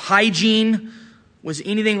his hygiene was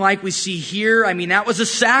anything like we see here, that was a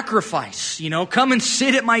sacrifice. Come and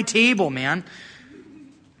sit at my table, man.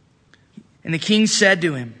 And the king said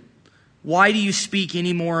to him, why do you speak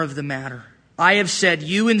any more of the matter? I have said,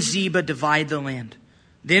 you and Ziba divide the land.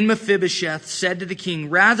 Then Mephibosheth said to the king,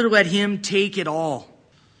 rather let him take it all,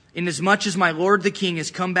 inasmuch as my lord the king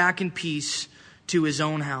has come back in peace to his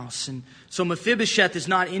own house. And so Mephibosheth is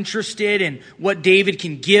not interested in what David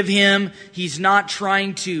can give him. He's not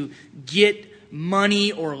trying to get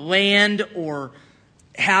money or land or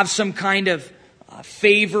have some kind of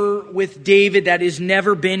favor with David. That has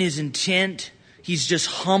never been his intent. He's just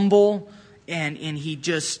humble, and he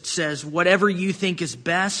just says, whatever you think is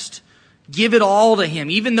best, give it all to him.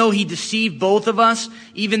 Even though he deceived both of us,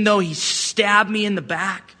 even though he stabbed me in the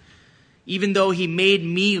back, even though he made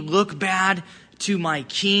me look bad to my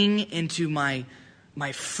king and to my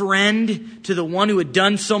friend, to the one who had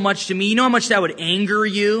done so much to me. You know how much that would anger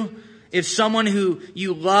you? If someone who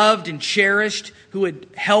you loved and cherished, who had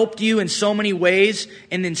helped you in so many ways,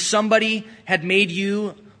 and then somebody had made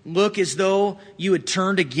you look as though you had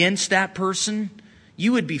turned against that person,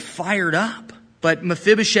 you would be fired up. But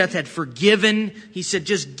Mephibosheth had forgiven. He said,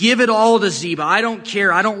 just give it all to Ziba. I don't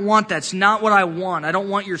care. I don't want that. That's not what I want. I don't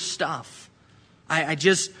want your stuff. I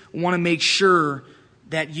just want to make sure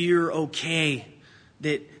that you're okay,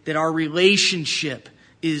 that our relationship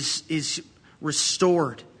is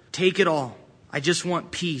restored. Take it all. I just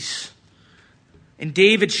want peace. And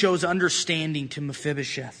David shows understanding to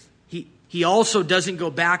Mephibosheth. He also doesn't go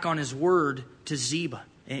back on his word to Ziba.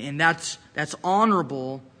 And that's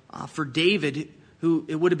honorable for David, who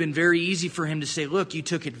it would have been very easy for him to say, look, you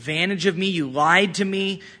took advantage of me, you lied to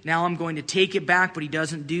me, now I'm going to take it back. But he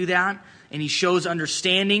doesn't do that. And he shows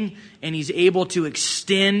understanding, and he's able to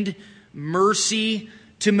extend mercy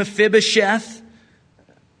to Mephibosheth.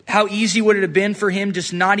 How easy would it have been for him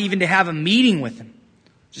just not even to have a meeting with him?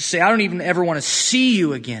 Just say, I don't even ever want to see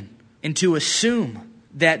you again. And to assume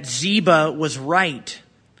that Ziba was right.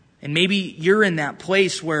 And maybe you're in that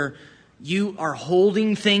place where you are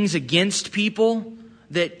holding things against people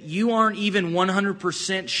that you aren't even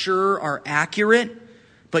 100% sure are accurate,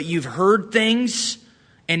 but you've heard things,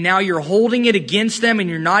 and now you're holding it against them, and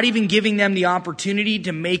you're not even giving them the opportunity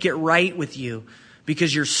to make it right with you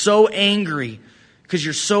because you're so angry, because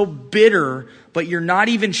you're so bitter, but you're not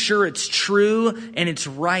even sure it's true and it's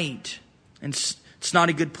right. And it's not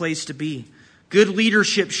a good place to be. Good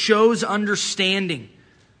leadership shows understanding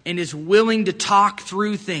and is willing to talk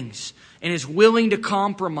through things and is willing to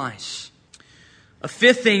compromise. A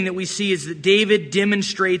fifth thing that we see is that David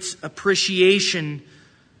demonstrates appreciation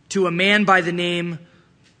to a man by the name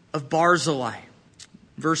of Barzillai.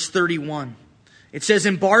 Verse 31. It says,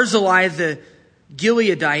 and Barzillai the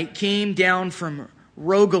Gileadite came down from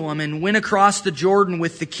Rogelim and went across the Jordan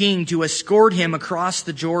with the king to escort him across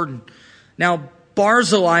the Jordan. Now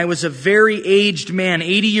Barzillai was a very aged man,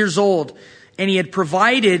 80 years old, and he had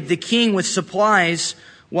provided the king with supplies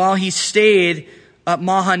while he stayed at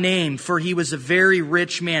Mahanaim, for he was a very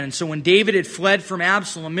rich man. And so when David had fled from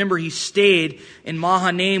Absolom, remember he stayed in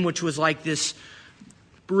Mahanaim, which was like this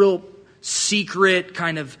real secret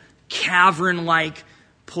kind of cavern-like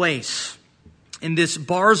place. And this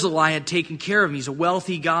Barzillai had taken care of him. He's a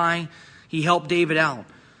wealthy guy. He helped David out.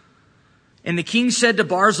 And the king said to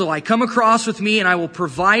Barzillai, come across with me and I will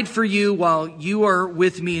provide for you while you are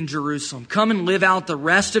with me in Jerusalem. Come and live out the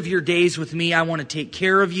rest of your days with me. I want to take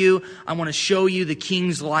care of you. I want to show you the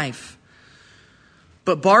king's life.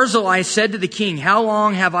 But Barzillai said to the king, how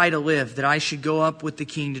long have I to live that I should go up with the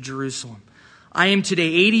king to Jerusalem? I am today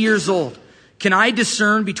 80 years old. Can I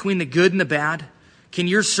discern between the good and the bad? Can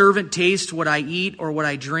your servant taste what I eat or what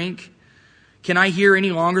I drink? Can I hear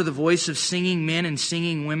any longer the voice of singing men and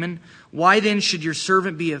singing women? Why then should your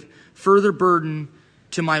servant be a further burden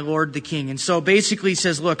to my lord the king? And so basically he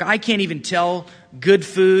says, look, I can't even tell good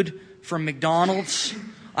food from McDonald's.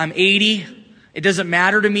 I'm 80. It doesn't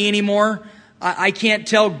matter to me anymore. I can't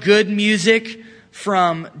tell good music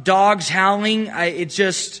from dogs howling. It's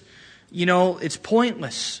just, it's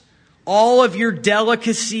pointless. All of your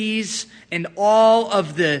delicacies and all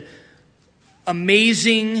of the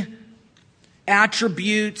amazing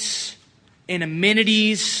attributes and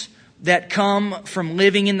amenities that come from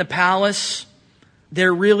living in the palace,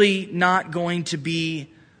 they're really not going to be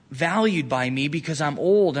valued by me because I'm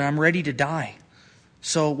old and I'm ready to die.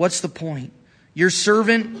 So what's the point? Your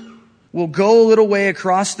servant will go a little way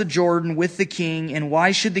across the Jordan with the king, and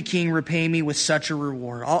why should the king repay me with such a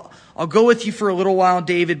reward? I'll go with you for a little while,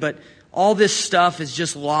 David, but all this stuff is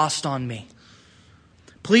just lost on me.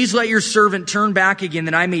 Please let your servant turn back again,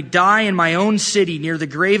 that I may die in my own city near the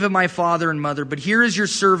grave of my father and mother. But here is your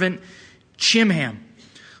servant Chimham.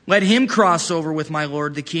 Let him cross over with my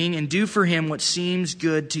lord the king, and do for him what seems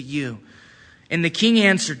good to you. And the king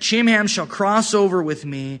answered, Chimham shall cross over with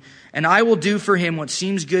me, and I will do for him what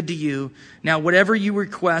seems good to you. Now whatever you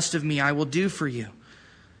request of me, I will do for you.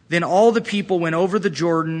 Then all the people went over the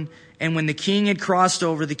Jordan, and when the king had crossed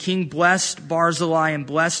over, the king blessed Barzillai and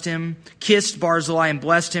blessed him, kissed Barzillai and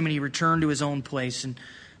blessed him, and he returned to his own place. And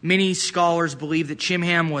many scholars believe that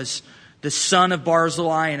Chimham was the son of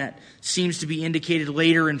Barzillai, and it seems to be indicated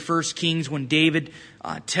later in 1 Kings when David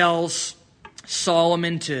tells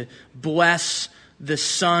Solomon to bless the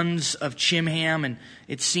sons of Chimham, and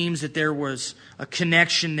it seems that there was a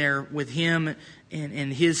connection there with him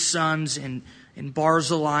and his sons and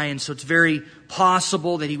Barzillai, and so it's very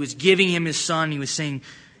possible that he was giving him his son. He was saying,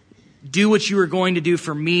 do what you are going to do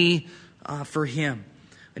for me, for him.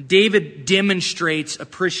 David demonstrates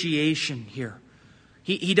appreciation here.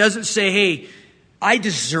 He doesn't say, hey, I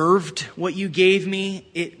deserved what you gave me.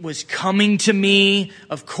 It was coming to me.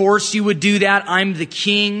 Of course you would do that. I'm the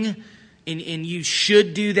king, and you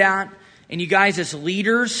should do that. And you guys, as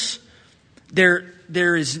leaders, there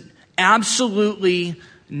is absolutely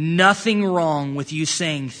nothing wrong with you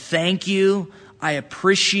saying thank you. I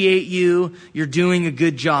appreciate you. You're doing a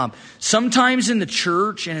good job. Sometimes in the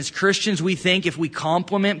church and as Christians, we think if we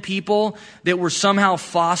compliment people that we're somehow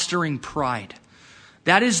fostering pride.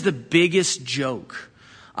 That is the biggest joke.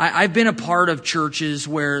 I've been a part of churches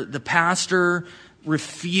where the pastor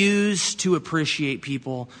refused to appreciate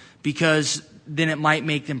people because then it might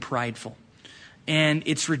make them prideful. And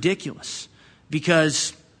it's ridiculous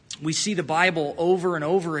because we see the Bible over and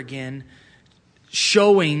over again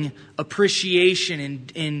showing appreciation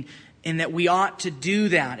and that we ought to do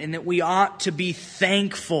that and that we ought to be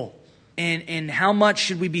thankful. And how much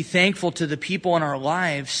should we be thankful to the people in our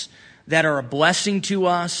lives that are a blessing to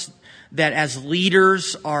us, that as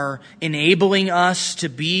leaders are enabling us to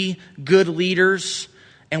be good leaders,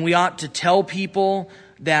 and we ought to tell people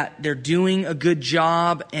that they're doing a good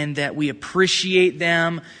job and that we appreciate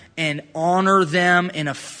them and honor them and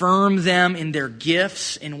affirm them in their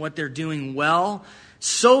gifts and what they're doing well,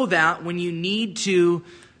 so that when you need to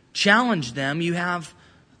challenge them, you have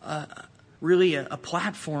really a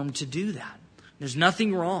platform to do that. There's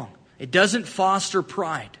nothing wrong. It doesn't foster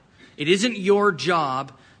pride. It isn't your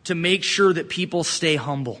job to make sure that people stay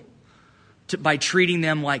humble by treating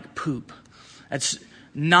them like poop. That's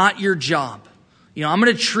not your job. You know, I'm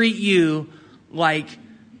going to treat you like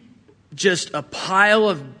just a pile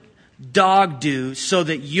of dog do so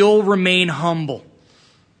that you'll remain humble.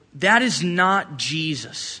 That is not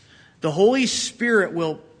Jesus. The Holy Spirit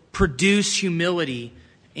will produce humility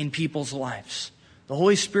in people's lives. The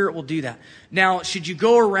Holy Spirit will do that. Now, should you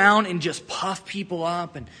go around and just puff people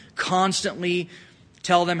up and constantly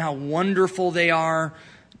tell them how wonderful they are?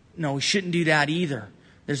 No, we shouldn't do that either.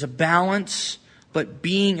 There's a balance, but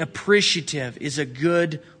being appreciative is a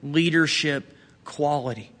good leadership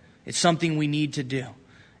quality. It's something we need to do.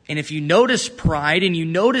 And if you notice pride and you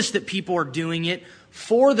notice that people are doing it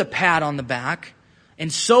for the pat on the back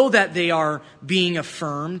and so that they are being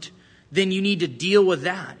affirmed, then you need to deal with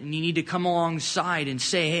that. And you need to come alongside and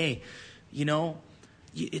say, hey, you know,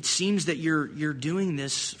 it seems that you're doing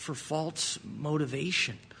this for false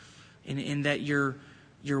motivation and that you're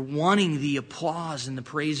wanting the applause and the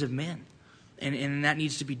praise of men. And that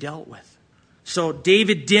needs to be dealt with. So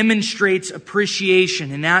David demonstrates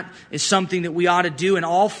appreciation, and that is something that we ought to do in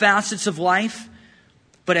all facets of life.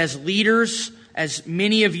 But as leaders, as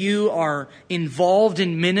many of you are involved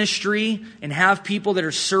in ministry and have people that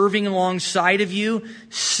are serving alongside of you,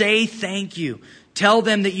 say thank you. Tell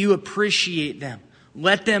them that you appreciate them.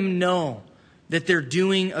 Let them know that they're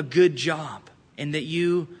doing a good job and that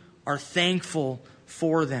you are thankful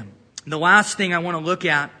for them. The last thing I want to look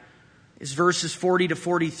at is verses 40 to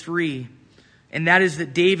 43. And that is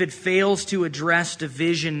that David fails to address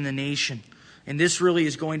division in the nation. And this really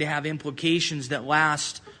is going to have implications that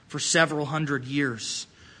last for several hundred years.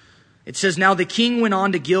 It says, now the king went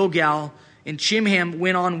on to Gilgal, and Chimham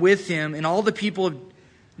went on with him, and all the people of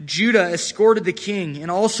Judah escorted the king, and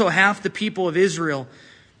also half the people of Israel.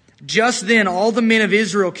 Just then all the men of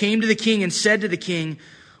Israel came to the king and said to the king,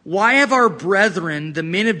 why have our brethren, the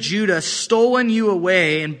men of Judah, stolen you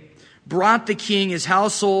away and brought the king, his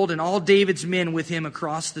household, and all David's men with him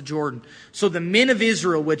across the Jordan? So the men of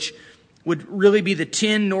Israel, which would really be the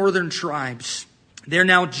 10 northern tribes, they're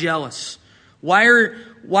now jealous. Why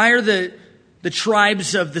are the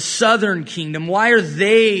tribes of the southern kingdom, why are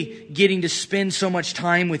they getting to spend so much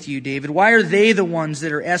time with you, David? Why are they the ones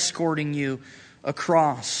that are escorting you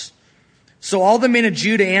across? So all the men of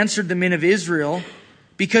Judah answered the men of Israel,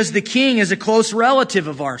 because the king is a close relative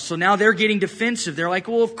of ours. So now they're getting defensive. They're like,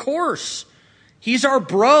 well, of course. He's our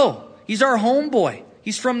bro. He's our homeboy.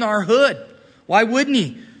 He's from our hood. Why wouldn't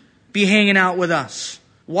he be hanging out with us?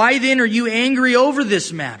 Why then are you angry over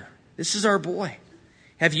this matter? This is our boy.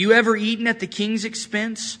 Have you ever eaten at the king's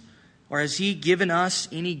expense? Or has he given us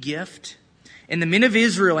any gift? And the men of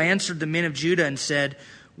Israel answered the men of Judah and said,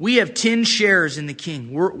 we have 10 shares in the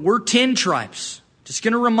king. We're 10 tribes. Just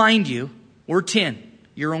going to remind you, we're 10.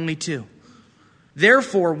 You're only 2.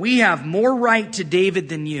 Therefore, we have more right to David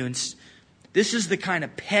than you. And this is the kind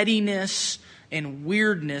of pettiness and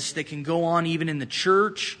weirdness that can go on even in the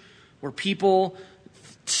church, where people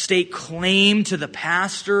stake claim to the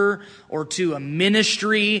pastor or to a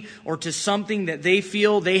ministry or to something that they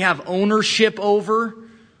feel they have ownership over.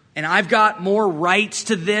 And I've got more rights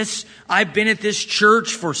to this. I've been at this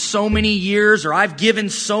church for so many years, or I've given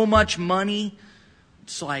so much money.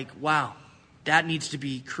 It's like, wow, that needs to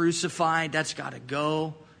be crucified. That's got to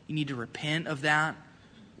go. You need to repent of that.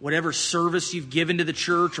 Whatever service you've given to the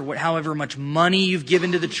church, or however much money you've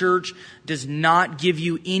given to the church, does not give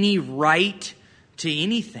you any right to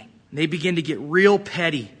anything. They begin to get real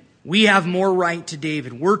petty. We have more right to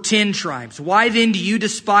David. We're 10 tribes. Why then do you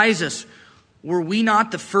despise us? Were we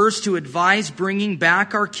not the first to advise bringing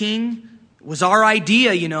back our king? It was our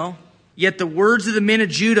idea, you know. Yet the words of the men of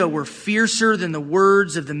Judah were fiercer than the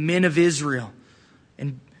words of the men of Israel.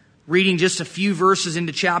 And reading just a few verses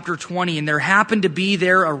into chapter 20, and there happened to be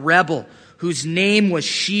there a rebel whose name was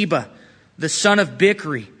Sheba, the son of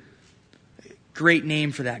Bichri. Great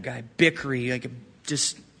name for that guy, Bichri. Like, it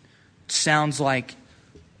just sounds like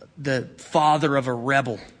the father of a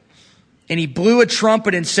rebel. And he blew a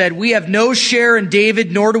trumpet and said, we have no share in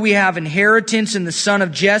David, nor do we have inheritance in the son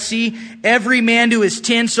of Jesse. Every man to his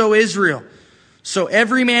tents, O Israel. So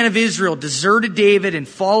every man of Israel deserted David and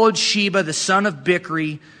followed Sheba, the son of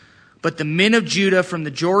Bichri. But the men of Judah from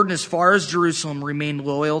the Jordan as far as Jerusalem remained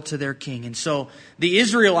loyal to their king. And so the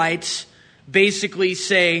Israelites basically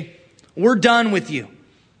say, we're done with you.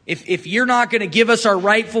 If you're not going to give us our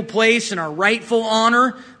rightful place and our rightful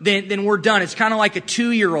honor, then we're done. It's kind of like a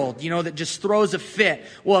 2-year-old, that just throws a fit.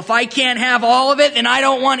 Well, if I can't have all of it, then I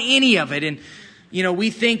don't want any of it. And, we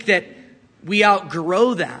think that we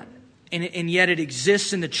outgrow that. And yet it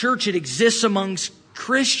exists in the church. It exists amongst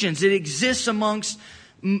Christians. It exists amongst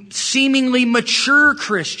seemingly mature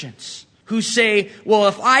Christians who say, well,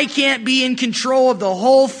 if I can't be in control of the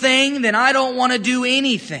whole thing, then I don't want to do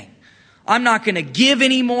anything. I'm not going to give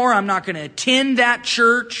anymore. I'm not going to attend that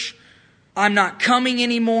church. I'm not coming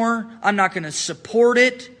anymore. I'm not going to support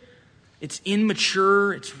it. It's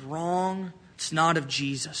immature. It's wrong. It's not of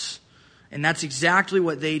Jesus. And that's exactly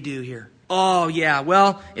what they do here. Oh, yeah,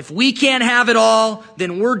 well, if we can't have it all,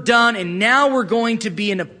 then we're done. And now we're going to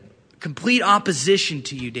be in a complete opposition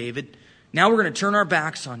to you, David. Now we're going to turn our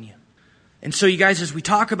backs on you. And so, you guys, as we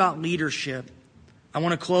talk about leadership, I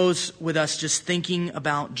want to close with us just thinking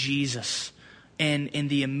about Jesus and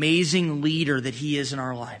the amazing leader that He is in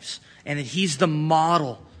our lives. And that He's the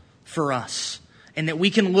model for us. And that we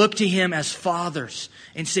can look to Him as fathers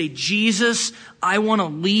and say, Jesus, I want to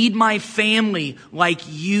lead my family like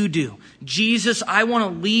you do. Jesus, I want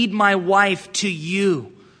to lead my wife to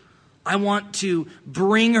you. I want to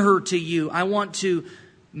bring her to you. I want to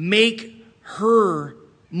make her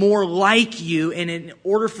more like you. And in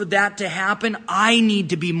order for that to happen, I need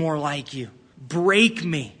to be more like you. Break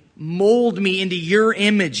me. Mold me into your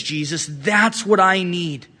image, Jesus. That's what I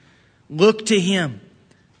need. Look to Him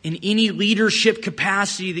in any leadership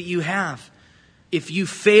capacity that you have. If you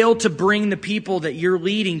fail to bring the people that you're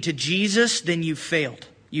leading to Jesus, then you've failed.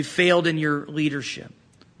 You failed in your leadership.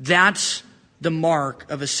 That's the mark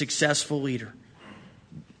of a successful leader.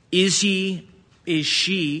 Is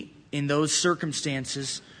she, in those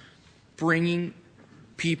circumstances, bringing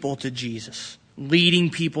people to Jesus, leading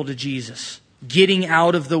people to Jesus, getting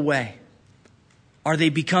out of the way? Are they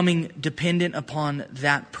becoming dependent upon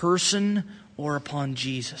that person or upon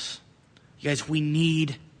Jesus? You guys, we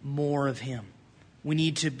need more of Him. We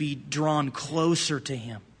need to be drawn closer to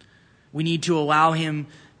Him. We need to allow Him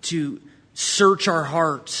to search our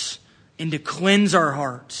hearts and to cleanse our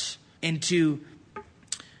hearts and to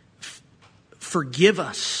forgive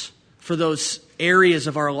us for those areas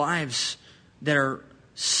of our lives that are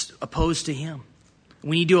opposed to Him.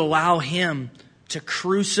 We need to allow Him to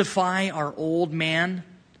crucify our old man,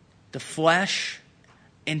 the flesh,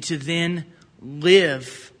 and to then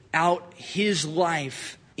live out His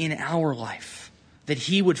life in our life. That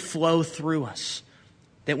He would flow through us.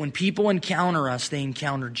 That when people encounter us, they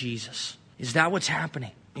encounter Jesus. Is that what's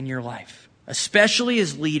happening in your life? Especially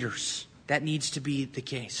as leaders, that needs to be the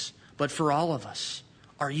case. But for all of us,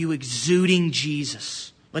 are you exuding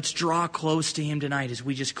Jesus? Let's draw close to Him tonight as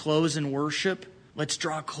we just close in worship. Let's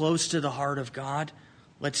draw close to the heart of God.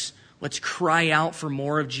 Let's cry out for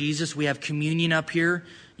more of Jesus. We have communion up here.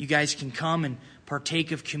 You guys can come and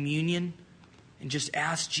partake of communion. And just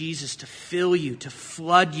ask Jesus to fill you, to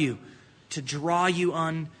flood you, to draw you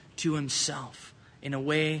unto Himself in a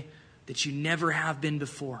way that you never have been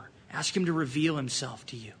before. Ask Him to reveal Himself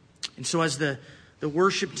to you. And so as the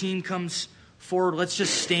worship team comes forward, let's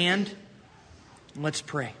just stand. Let's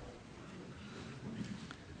pray.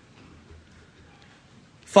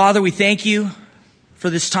 Father, we thank you for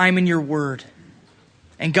this time in your word.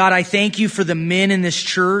 And God, I thank you for the men in this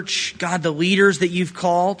church. God, the leaders that you've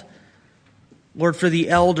called. Lord, for the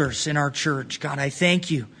elders in our church. God, I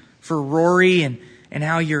thank you for Rory and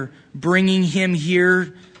how you're bringing him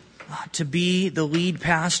here to be the lead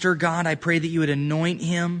pastor. God, I pray that you would anoint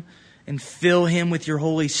him and fill him with your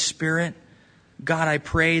Holy Spirit. God, I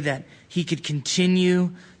pray that he could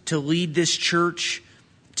continue to lead this church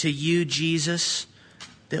to you, Jesus.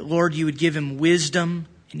 That, Lord, you would give him wisdom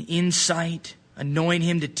and insight. Anoint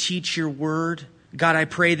him to teach your word. God, I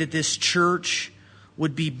pray that this church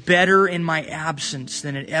would be better in my absence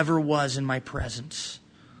than it ever was in my presence.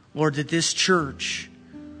 Lord, that this church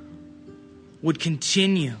would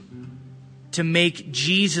continue to make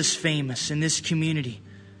Jesus famous in this community.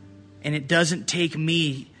 And it doesn't take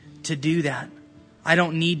me to do that. I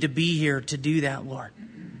don't need to be here to do that, Lord.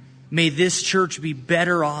 May this church be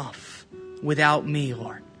better off without me,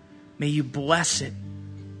 Lord. May you bless it.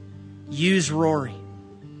 Use Rory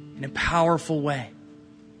in a powerful way.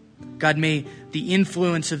 God, may the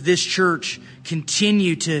influence of this church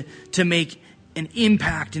continue to make an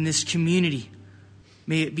impact in this community.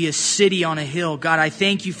 May it be a city on a hill. God, I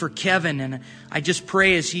thank you for Kevin, and I just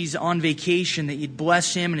pray as he's on vacation that you'd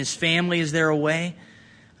bless him and his family as they're away.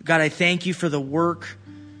 God, I thank you for the work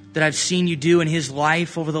that I've seen you do in his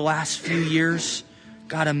life over the last few years.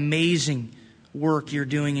 God, amazing work you're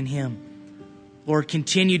doing in him. Lord,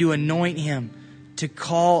 continue to anoint him, to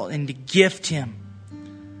call and to gift him.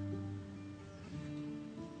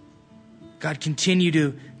 God, continue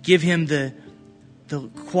to give him the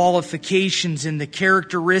qualifications and the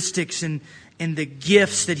characteristics and the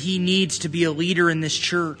gifts that he needs to be a leader in this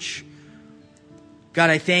church. God,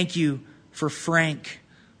 I thank you for Frank.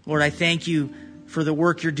 Lord, I thank you for the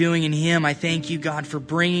work you're doing in him. I thank you, God, for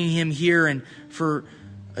bringing him here and for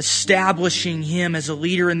establishing him as a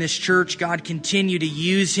leader in this church. God, continue to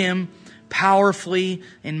use him powerfully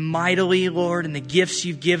and mightily, Lord, in the gifts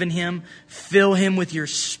you've given him. Fill him with your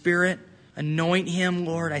Spirit. Anoint him,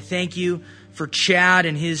 Lord. I thank you for Chad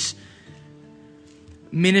and his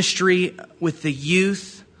ministry with the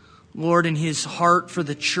youth, Lord, and his heart for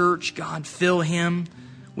the church. God, fill him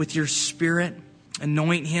with your Spirit.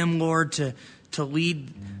 Anoint him, Lord, to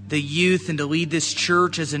lead the youth and to lead this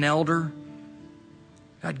church as an elder.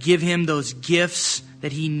 God, give him those gifts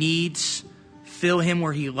that he needs. Fill him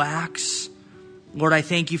where he lacks. Lord, I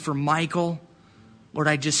thank you for Michael. Lord,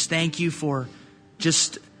 I just thank you for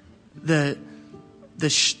just the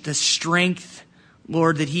strength,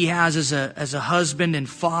 Lord, that he has as a husband and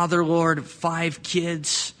father, Lord, of 5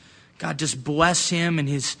 kids. God, just bless him and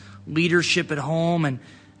his leadership at home and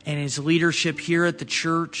his leadership here at the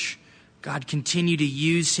church. God, continue to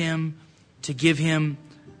use him to give him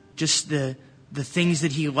just the things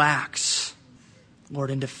that he lacks, Lord,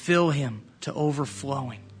 and to fill him to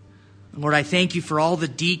overflowing. Lord, I thank you for all the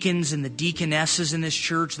deacons and the deaconesses in this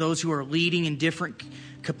church, those who are leading in different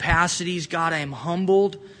capacities. God, I am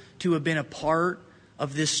humbled to have been a part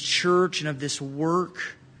of this church and of this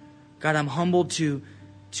work. God, I'm humbled to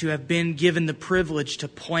have been given the privilege to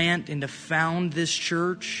plant and to found this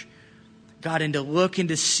church. God, and to look and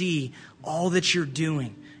to see all that you're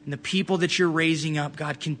doing and the people that you're raising up.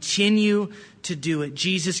 God, continue to do it.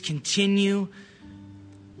 Jesus, continue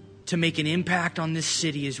to make an impact on this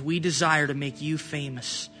city as we desire to make you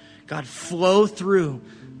famous. God, flow through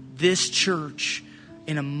this church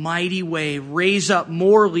in a mighty way. Raise up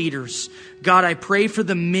more leaders. God, I pray for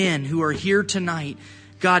the men who are here tonight.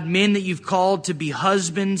 God, men that you've called to be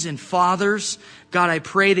husbands and fathers. God, I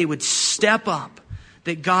pray they would step up.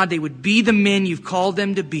 That, God, they would be the men you've called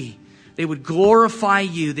them to be. They would glorify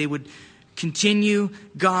you. They would continue,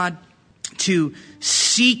 God, to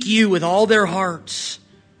seek you with all their hearts.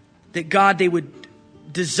 That, God, they would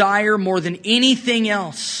desire more than anything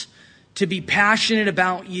else to be passionate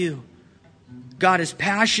about you. God, as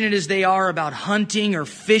passionate as they are about hunting or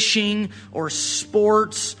fishing or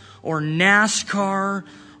sports or NASCAR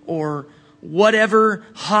or whatever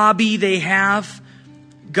hobby they have,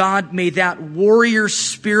 God, may that warrior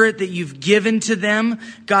spirit that you've given to them,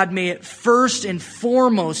 God, may it first and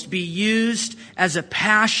foremost be used as a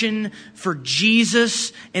passion for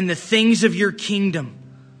Jesus and the things of your kingdom.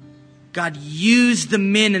 God, use the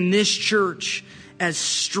men in this church as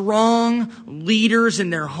strong leaders in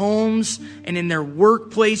their homes and in their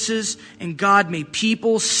workplaces. And God, may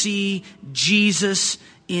people see Jesus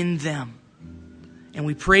in them. And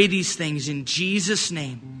we pray these things in Jesus'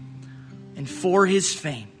 name and for his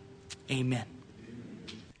fame. Amen.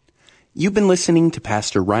 You've been listening to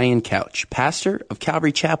Pastor Ryan Couch, pastor of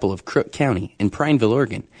Calvary Chapel of Crook County in Prineville,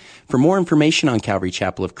 Oregon. For more information on Calvary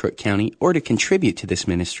Chapel of Crook County or to contribute to this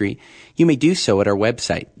ministry, you may do so at our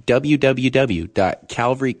website,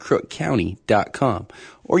 www.calvarycrookcounty.com,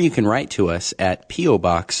 or you can write to us at P.O.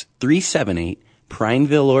 Box 378,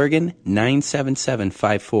 Prineville, Oregon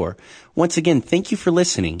 97754. Once again, thank you for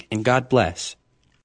listening, and God bless.